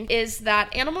gyrus thing, is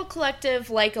that Animal Collective,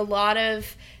 like a lot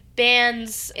of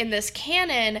bands in this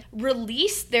canon,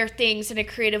 release their things in a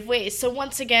creative way. So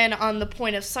once again, on the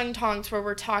point of Sung Tongs, where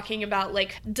we're talking about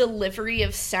like delivery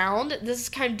of sound, this is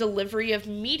kind of delivery of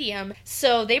medium.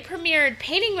 So they premiered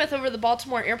Painting With over the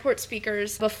Baltimore airport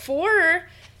speakers before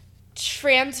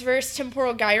Transverse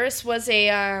Temporal Gyrus was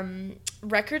a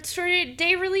record store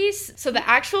day release. So the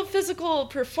actual physical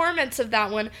performance of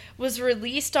that one was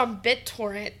released on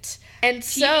BitTorrent. And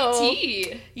so,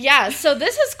 so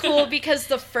this is cool because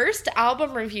the first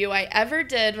album review I ever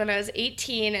did when I was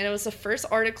 18, and it was the first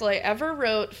article I ever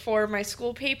wrote for my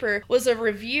school paper, was a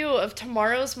review of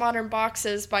Tomorrow's Modern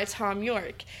Boxes by Tom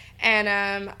York. And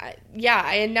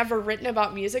I had never written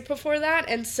about music before that,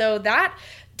 and so that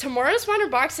Tomorrow's Modern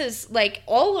Boxes, like,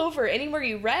 all over, anywhere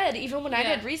you read, even when I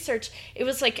did research, it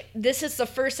was like, this is the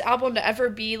first album to ever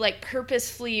be, like,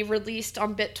 purposefully released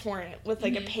on BitTorrent with,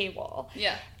 like, a paywall.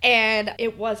 Yeah. And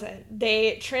it wasn't.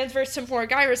 Transverse Temporal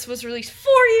Gyrus was released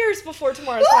 4 years before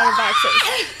Tomorrow's Modern Boxes.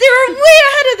 They were way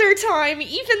ahead of their time,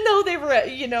 even though they were,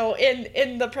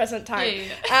 in the present time.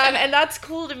 Yeah. And that's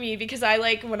cool to me because I,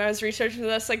 like, when I was researching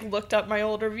this, like, looked up my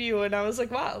old review and I was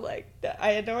like, wow, like,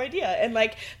 I had no idea. And,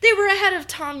 like, they were ahead of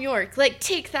Tom York. Like,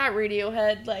 take that,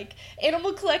 Radiohead. Like,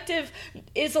 Animal Collective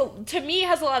to me,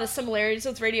 has a lot of similarities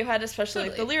with Radiohead, especially,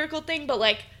 like, the lyrical thing, but,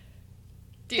 like,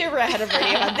 They were ahead of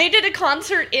Radiohead. They did a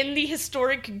concert in the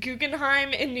historic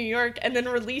Guggenheim in New York and then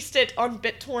released it on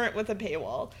BitTorrent with a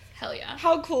paywall. Hell yeah.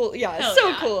 How cool. Yeah, Hell so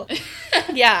yeah. cool.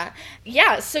 Yeah.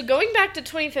 Yeah, so going back to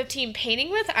 2015,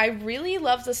 Painting With, I really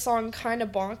love the song Kinda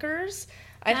Bonkers.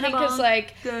 I think it's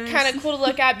like kind of cool to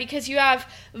look at because you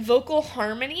have vocal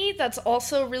harmony that's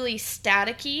also really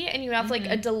staticky, and you have like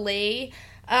a delay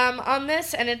on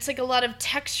this, and it's like a lot of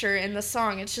texture in the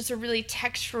song. It's just a really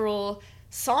textural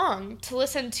song to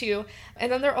listen to,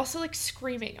 and then they're also like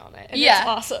screaming on it, and it's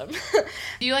awesome.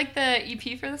 Do you like the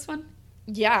EP for this one?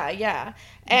 Yeah.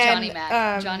 And,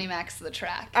 Johnny Mac's the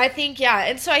track. I think,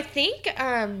 and so I think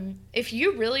if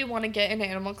you really want to get into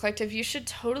Animal Collective, you should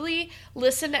totally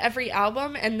listen to every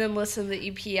album and then listen to the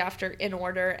EP after in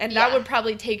order, and that would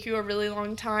probably take you a really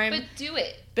long time. But do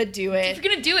it. If you're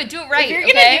gonna do it right. If you're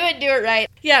gonna do it right.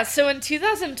 Yeah, so in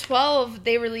 2012,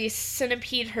 they released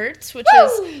Centipede Hurts, which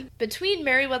is between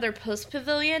Merriweather Post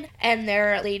Pavilion and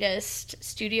their latest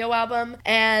studio album.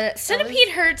 And Centipede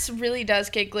Hurts really does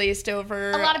get glazed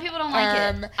over. A lot of people don't like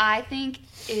it. I think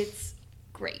it's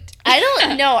great. I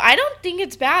don't think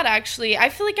it's bad, actually. I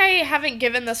feel like I haven't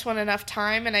given this one enough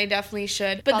time, and I definitely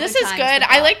should. But this is good.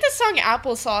 I like the song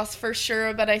Applesauce for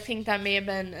sure, but I think that may have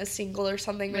been a single or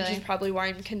something, which is probably why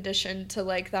I'm conditioned to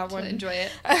like that one. Enjoy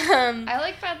it. I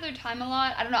like Father Time a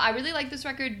lot. I don't know. I really like this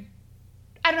record.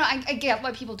 I don't know. I get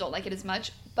why people don't like it as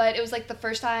much, but it was like the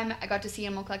first time I got to see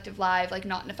Animal Collective live, like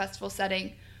not in a festival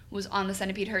setting, was on the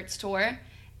Centipede Hurts tour,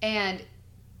 and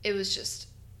it was just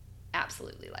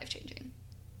absolutely life-changing.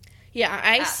 Yeah,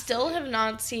 I still have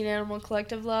not seen Animal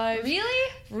Collective live.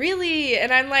 Really? Really.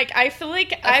 And I'm like, I feel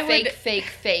like I would...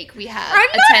 Fake. We have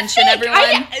attention,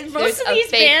 everyone. Most of these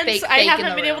bands I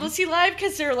haven't been able to see live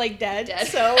because they're, like, dead.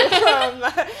 So,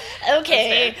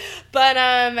 okay. But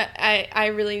I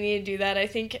really need to do that. I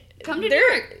think... Come to New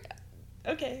York.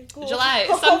 Okay, cool. July.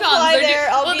 I'll fly there.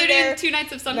 I'll be there. They're doing 2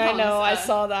 nights of SunCon. I know, I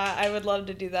saw that. I would love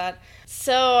to do that.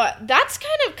 So that's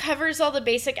kind of covers all the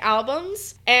basic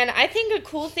albums. And I think a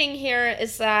cool thing here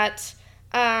is that,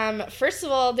 first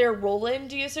of all, they're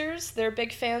Roland users. They're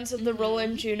big fans of the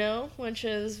Roland Juno, which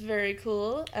is very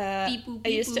cool. I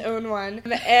used to own one.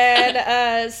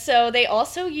 And so they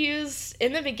also use,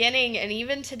 in the beginning and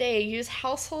even today, use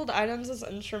household items as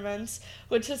instruments,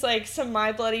 which is like some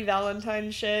My Bloody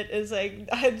Valentine shit. Is like,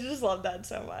 I just love that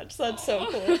so much. That's so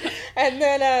cool. And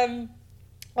then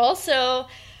also...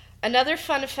 Another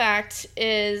fun fact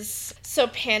is, so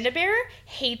Panda Bear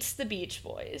hates the Beach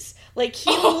Boys. Like,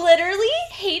 he literally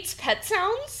hates Pet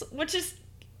Sounds, which is,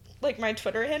 like, my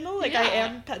Twitter handle. Like, I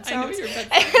am Pet Sounds. I know you're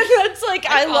Pet Sounds. And that's, like,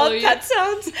 I love Pet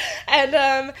Sounds.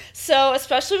 And, so,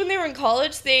 especially when they were in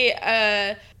college,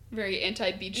 they, very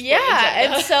anti-Beach Boy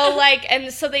agenda.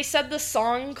 and so they said the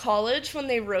song College, when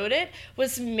they wrote it,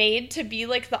 was made to be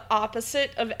like the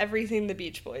opposite of everything the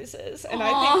Beach Boys is. And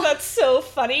I think that's so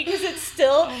funny because it's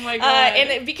still oh my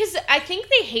God. Because I think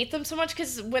they hate them so much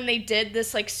because when they did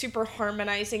this like super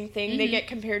harmonizing thing, they get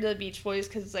compared to the Beach Boys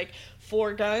because it's like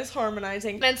 4 guys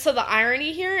harmonizing. And so the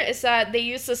irony here is that they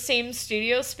used the same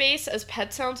studio space as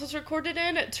Pet Sounds was recorded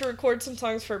in to record some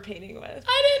songs for Painting With.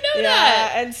 I didn't know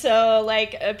that. And so,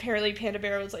 like, apparently Panda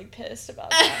Bear was, like, pissed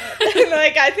about that.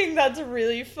 Like, I think that's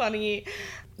really funny.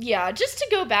 Yeah, just to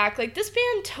go back, like, this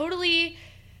band totally...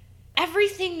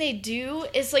 Everything they do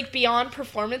is, like, beyond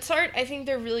performance art. I think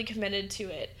they're really committed to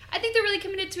it. I think they're really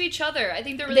committed to each other. I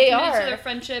think they're really committed to their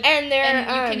friendship. And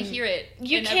you can hear it.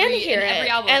 You can hear it. Every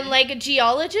album. And, like,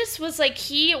 Geologist was, like,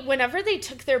 whenever they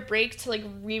took their break to, like,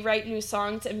 rewrite new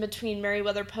songs in between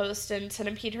Merriweather Post and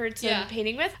Centipede Hurts and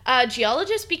Painting With,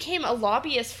 Geologist became a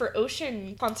lobbyist for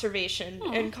ocean conservation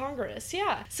in Congress.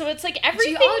 Yeah. So it's, like,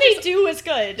 everything they do is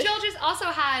good. Geologist also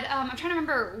had, I'm trying to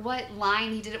remember what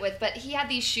line he did it with, but he had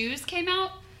these shoes came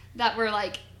out that were,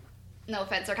 like, no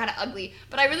offense, they're kind of ugly,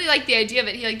 but I really like the idea of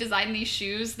it. He like designed these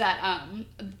shoes that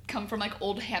come from like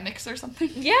old hammocks or something.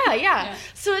 Yeah.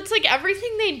 So it's like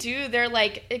everything they do, they're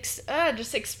like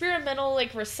just experimental,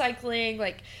 like recycling,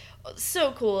 like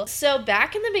so cool. So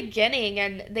back in the beginning,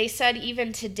 and they said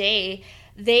even today,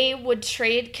 they would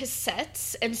trade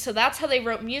cassettes, and so that's how they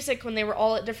wrote music when they were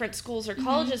all at different schools or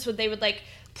colleges. They would like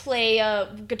play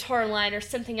a guitar line or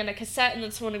something in a cassette, and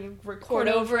then someone would record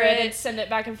over it and send it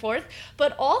back and forth.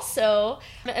 But also,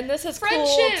 and this is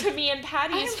cool to me and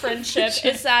Patty's friendship,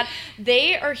 is that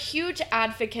they are huge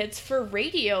advocates for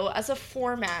radio as a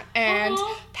format. And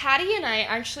Patty and I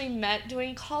actually met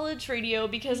doing college radio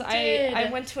because I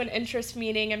went to an interest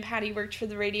meeting and Patty worked for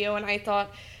the radio, and I thought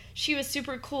she was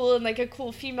super cool and like a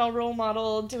cool female role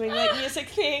model doing like music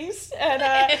things, and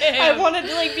I wanted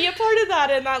to like be a part of that,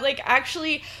 and that like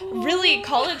actually really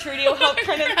college radio helped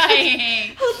kind of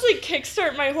helped like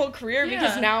kickstart my whole career,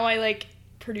 because now I like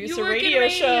produce a radio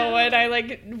show, and I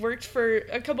like worked for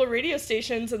a couple of radio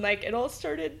stations, and like it all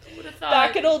started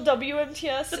back at old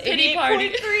WMTS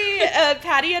 88.3.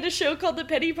 Patty had a show called The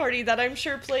Pity Party that I'm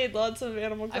sure played lots of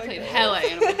Animal Collective. I played hella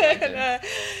Animal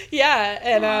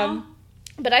Collective.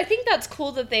 But I think that's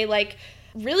cool that they like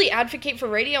really advocate for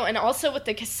radio, and also with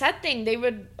the cassette thing, they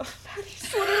would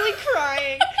Patty's literally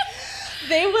crying.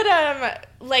 They would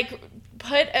like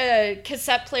put a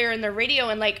cassette player in their radio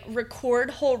and like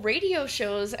record whole radio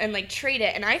shows and like trade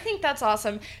it. And I think that's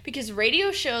awesome, because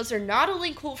radio shows are not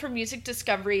only cool for music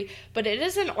discovery, but it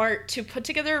is an art to put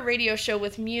together a radio show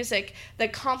with music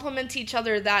that complements each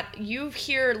other, that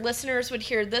listeners would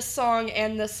hear this song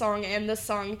and this song and this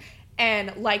song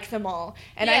and like them all.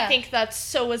 And I think that's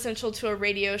so essential to a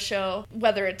radio show,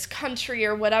 whether it's country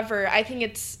or whatever. I think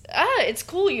it's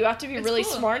cool. You have to be really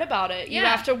smart about it. You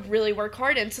have to really work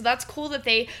hard. And so that's cool that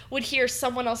they would hear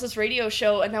someone else's radio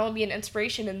show, and that would be an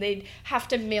inspiration, and they'd have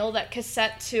to mail that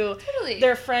cassette to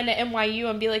their friend at NYU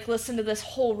and be like, listen to this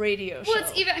whole radio show. Well,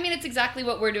 it's exactly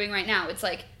what we're doing right now. It's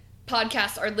like,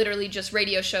 podcasts are literally just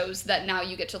radio shows that now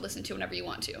you get to listen to whenever you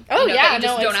want to. Oh, that you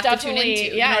just don't have to tune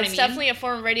into. Yeah, it's definitely a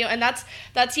form of radio, and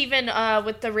that's even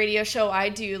with the radio show I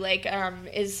do. Like,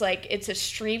 is like it's a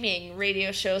streaming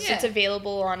radio show, so it's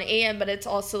available on AM, but it's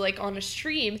also like on a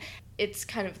stream. It's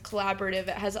kind of collaborative. It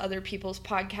has other people's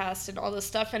podcasts and all this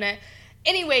stuff in it.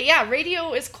 Anyway,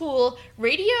 radio is cool.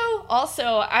 Radio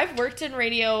also, I've worked in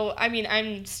radio. I mean,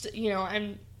 I'm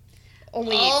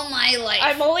all my life.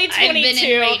 I'm only 22. I've been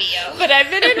in radio. But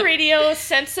I've been in radio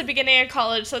since the beginning of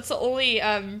college, so that's the only,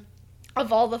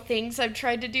 of all the things I've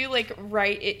tried to do, like,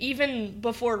 even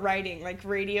before writing, like,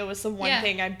 radio is the one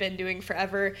thing I've been doing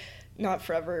forever. Not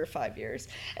forever, 5 years.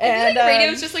 And I feel like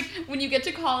radio is just, like, when you get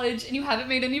to college and you haven't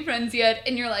made any friends yet,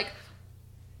 and you're like,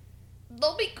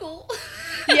 they'll be cool.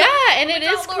 Yeah, and it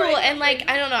is cool, and, like,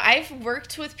 I don't know, I've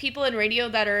worked with people in radio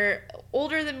that are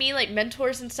older than me, like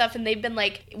mentors and stuff, and they've been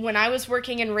like, when I was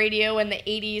working in radio in the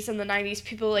 80s and the 90s,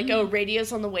 people were like, oh,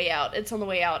 radio's on the way out, it's on the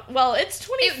way out. Well, it was,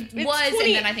 and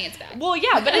then I think it's back. Well,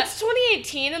 yeah, but it's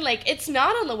 2018, and like, it's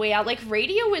not on the way out. Like,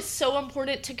 radio is so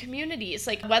important to communities,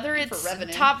 like, whether it's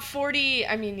top 40,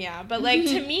 I mean, yeah, but like,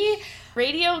 to me,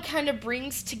 radio kind of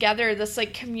brings together this,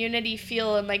 like, community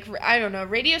feel, and, like, I don't know,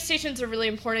 radio stations are really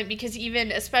important, because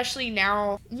even, especially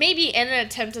now, maybe in an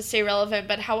attempt to stay relevant,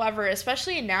 but however,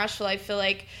 especially in Nashville, I feel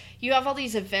like you have all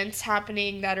these events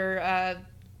happening that are,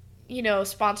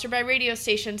 sponsored by radio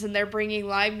stations, and they're bringing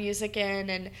live music in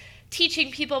and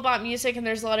teaching people about music, and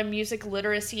there's a lot of music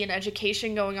literacy and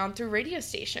education going on through radio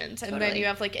stations. And then you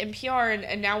have, like, NPR,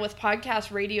 and now with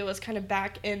podcasts, radio is kind of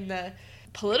back in the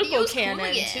political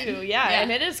canon too. Yeah,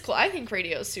 and it is cool. I think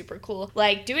radio is super cool.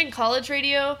 Like, doing college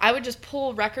radio, I would just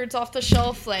pull records off the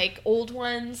shelf, like old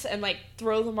ones, and like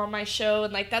throw them on my show,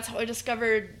 and like that's how I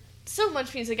discovered so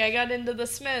much music. I got into the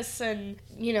Smiths and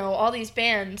all these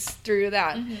bands through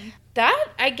that. That,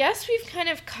 I guess we've kind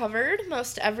of covered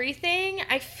most everything.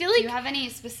 I feel like... Do you have any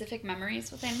specific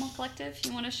memories with Animal Collective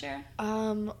you want to share?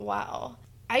 Wow.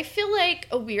 I feel like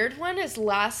a weird one is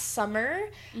last summer.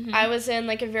 I was in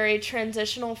like a very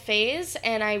transitional phase,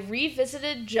 and I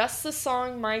revisited just the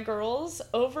song My Girls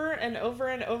over and over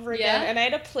and over again. And I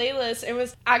had a playlist. It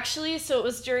was actually, so it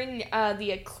was during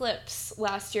the eclipse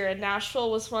last year, and Nashville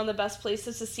was one of the best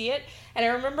places to see it. And I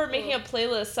remember making a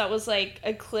playlist that was like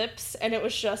Eclipse, and it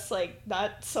was just like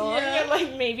that song and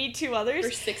like maybe two others.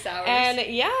 For 6 hours. And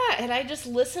and I just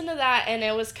listened to that, and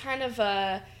it was kind of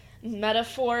a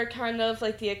metaphor, kind of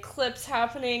like the eclipse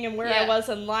happening and where I was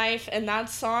in life, and that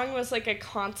song was like a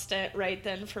constant right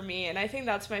then for me. And I think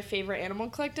that's my favorite Animal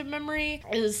Collective memory,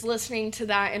 is listening to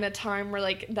that in a time where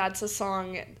like that's a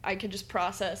song I could just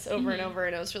process over and over,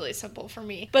 and it was really simple for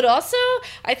me. But also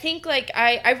I think like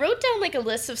I wrote down like a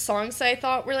list of songs that I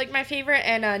thought were like my favorite,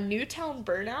 and Newtown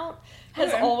Burnout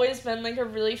has always been like a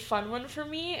really fun one for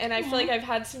me, and I feel like I've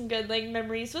had some good like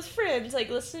memories with friends, like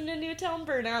listening to Newtown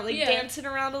Burnout, like dancing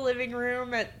around a living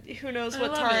room at who knows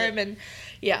what time, and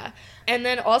and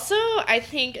then also I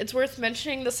think it's worth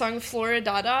mentioning the song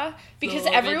Floridada, because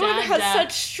everyone has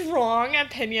such strong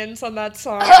opinions on that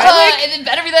song. And it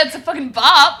better be that it's a fucking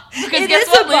bop, because guess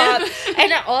what, Liv?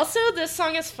 And also this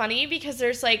song is funny because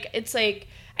there's like, it's like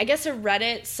I guess a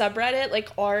Reddit subreddit, like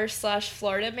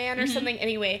r/Florida Man or something.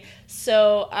 Anyway,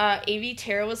 so AV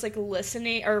Tara was like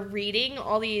listening or reading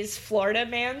all these Florida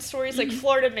Man stories, like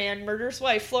Florida Man murders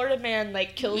wife, Florida Man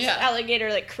like kills alligator,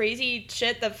 like crazy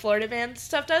shit that Florida Man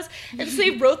stuff does. And so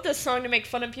they wrote this song to make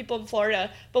fun of people in Florida.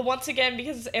 But once again,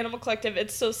 because it's Animal Collective,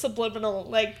 it's so subliminal,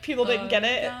 like people didn't get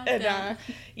it. And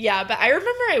yeah, but I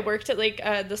remember I worked at like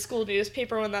the school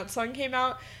newspaper when that song came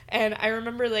out, and I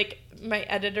remember like my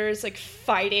editors like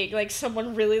fighting, like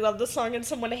someone really loved the song and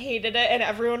someone hated it, and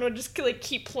everyone would just like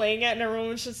keep playing it, and everyone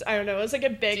was just, I don't know, it was like a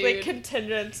big like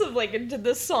contingent of like, did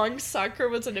this song suck or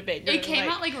was it a banger? It came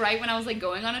out like right when I was like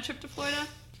going on a trip to Florida,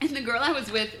 and the girl I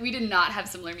was with, we did not have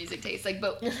similar music tastes, like,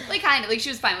 but like kind of like she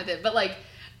was fine with it, but like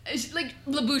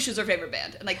La Bouche is her favorite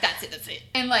band, and like that's it.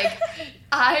 And like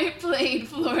I played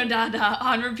Floridada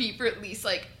on repeat for at least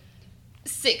like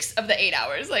 6 of the 8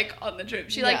 hours like on the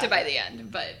trip. She liked it by the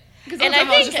end, but and I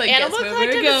think like, Animal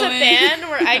Collective is a band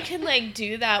where I can like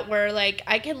do that, where like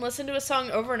I can listen to a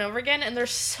song over and over again, and there's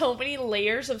so many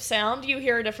layers of sound. You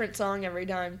hear a different song every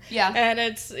time. Yeah, and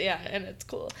it's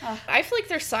cool. I feel like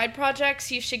there's side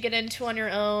projects you should get into on your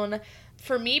own.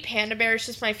 For me, Panda Bear is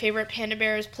just my favorite. Panda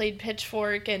Bear has played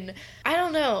Pitchfork, and I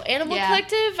don't know, Animal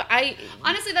Collective.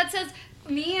 Honestly, that says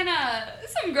me and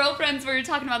some girlfriends were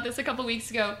talking about this a couple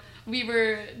weeks ago. We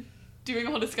were doing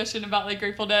a whole discussion about like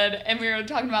Grateful Dead, and we were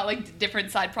talking about like different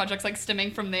side projects like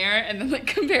stemming from there, and then like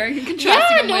comparing and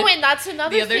contrasting them with and that's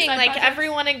another thing, like projects.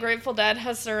 Everyone in Grateful Dead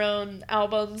has their own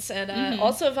albums, and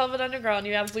also Velvet Underground,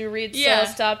 you have Lou Reed's solo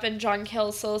stuff and John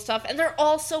Cale's solo stuff, and they're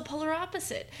all so polar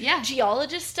opposite.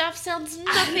 Geologist stuff sounds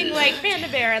nothing like Panda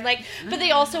Bear, and like, but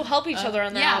they also help each other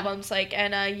on their albums, like,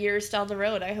 and years down the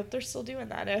road, I hope they're still doing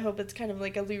that. I hope it's kind of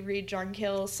like a Lou Reed, John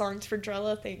Cale Songs for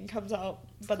Drella thing comes out,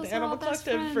 but the Animal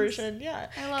Collective version,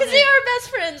 because they are best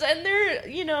friends, and they're,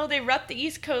 you know, they rep the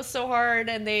East Coast so hard,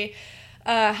 and they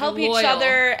help each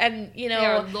other, and, you know, they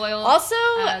are loyal. Also,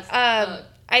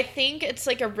 I think it's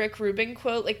like a Rick Rubin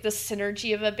quote, like the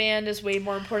synergy of a band is way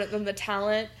more important than the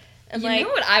talent. And you like, know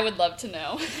what I would love to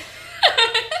know?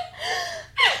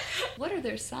 What are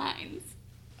their signs?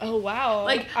 Oh, wow.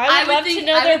 Like, I would love to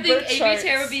know their birth charts. AV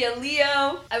Tara would be a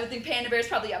Leo. I would think Panda Bear is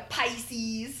probably a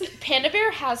Pisces. Panda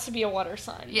Bear has to be a water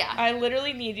sign. Yeah. I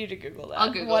literally need you to Google that.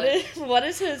 I'll Google it. What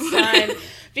is his sign?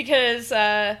 Because,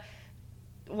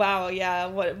 wow, yeah.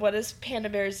 What is Panda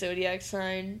Bear's zodiac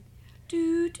sign?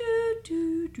 I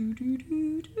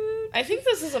think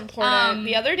this is important.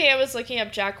 The other day I was looking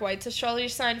up Jack White's astrology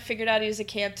sign, figured out he was a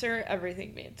Cancer.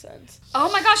 Everything made sense.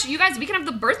 Oh my gosh, you guys, we can have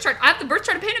the birth chart. I have the birth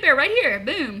chart of Panda Bear right here.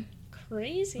 Boom.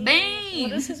 Crazy. Bang.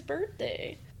 What is his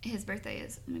birthday? His birthday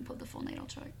is, let me pull the full natal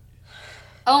chart.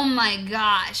 Oh my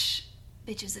gosh.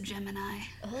 Bitch is a Gemini.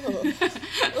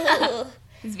 Oh.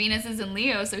 His Venus is in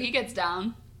Leo, so he gets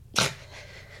down.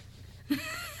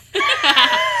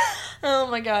 Oh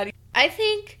my god. I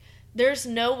think there's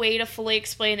no way to fully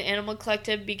explain Animal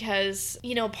Collective because,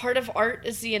 you know, part of art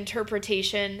is the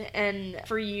interpretation, and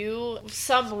for you,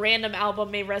 some random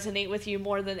album may resonate with you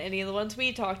more than any of the ones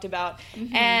we talked about.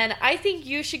 And I think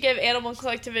you should give Animal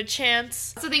Collective a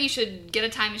chance. That's the thing, you should get a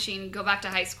time machine, go back to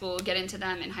high school, get into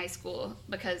them in high school,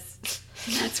 because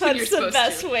that's when you're supposed to.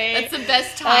 That's the best way. That's the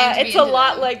best time to be It's a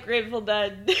lot like Grateful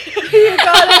Dead. you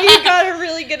gotta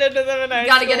really get into them in high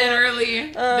school. You gotta get in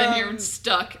early, then you're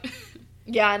stuck.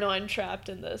 Yeah, I know I'm trapped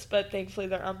in this, but thankfully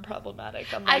they're unproblematic.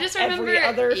 Unlike I just remember every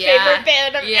other favorite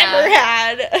band I've ever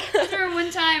had. I remember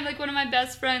one time, like one of my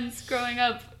best friends growing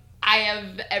up, I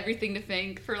have everything to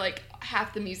thank for like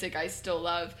half the music I still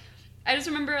love. I just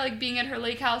remember like being at her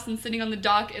lake house and sitting on the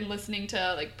dock and listening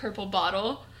to like Purple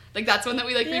Bottle. Like that's one that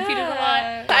we like repeated a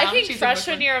lot. I think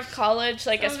freshman year of college,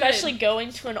 like so especially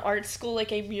going to an art school,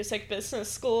 like a music business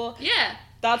school. Yeah.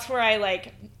 That's where I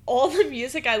like all the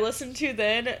music I listened to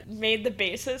then made the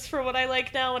basis for what I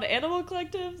like now in Animal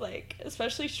Collective, like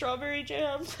especially Strawberry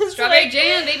Jam. Strawberry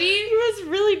Jam, baby! It was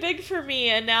really big for me,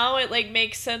 and now it like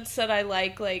makes sense that I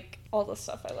like all the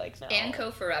stuff I like now. Anco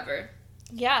Forever.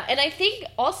 Yeah, and I think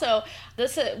also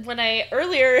this when I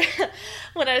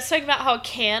was talking about how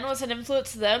Can was an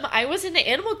influence to them, I was into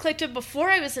Animal Collective before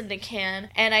I was into Can,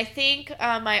 and I think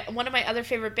one of my other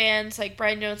favorite bands like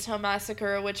Brian Jonestown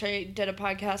Massacre, which I did a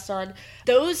podcast on,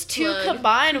 those two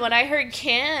combined. When I heard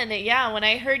Can, when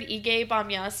I heard Ige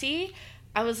Bamyasi,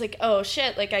 I was like, oh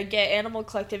shit, like I get Animal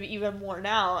Collective even more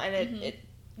now, and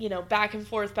back and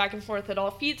forth. It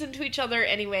all feeds into each other.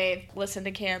 Anyway, listen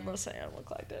to Can, listen to Animal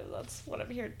Collective. That's what I'm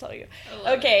here to tell you.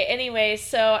 Okay, anyway,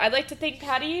 so I'd like to thank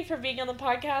Patty for being on the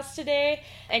podcast today.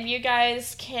 And you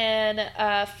guys can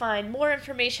find more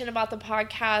information about the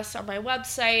podcast on my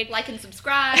website. Like and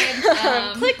subscribe.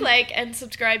 Click like and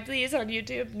subscribe, please, on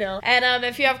YouTube. No. And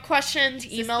if you have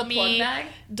questions, email me.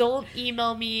 Don't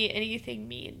email me anything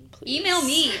mean, please. Email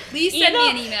me. Please send me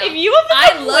an email. If you have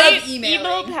I love emailing.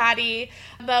 Email Patty.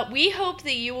 But we hope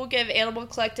that you will give Animal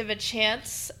Collective a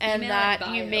chance and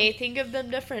that you may think of them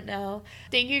different now.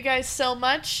 Thank you guys so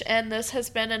much, and this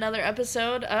has been another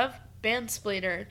episode of Bandsplainer.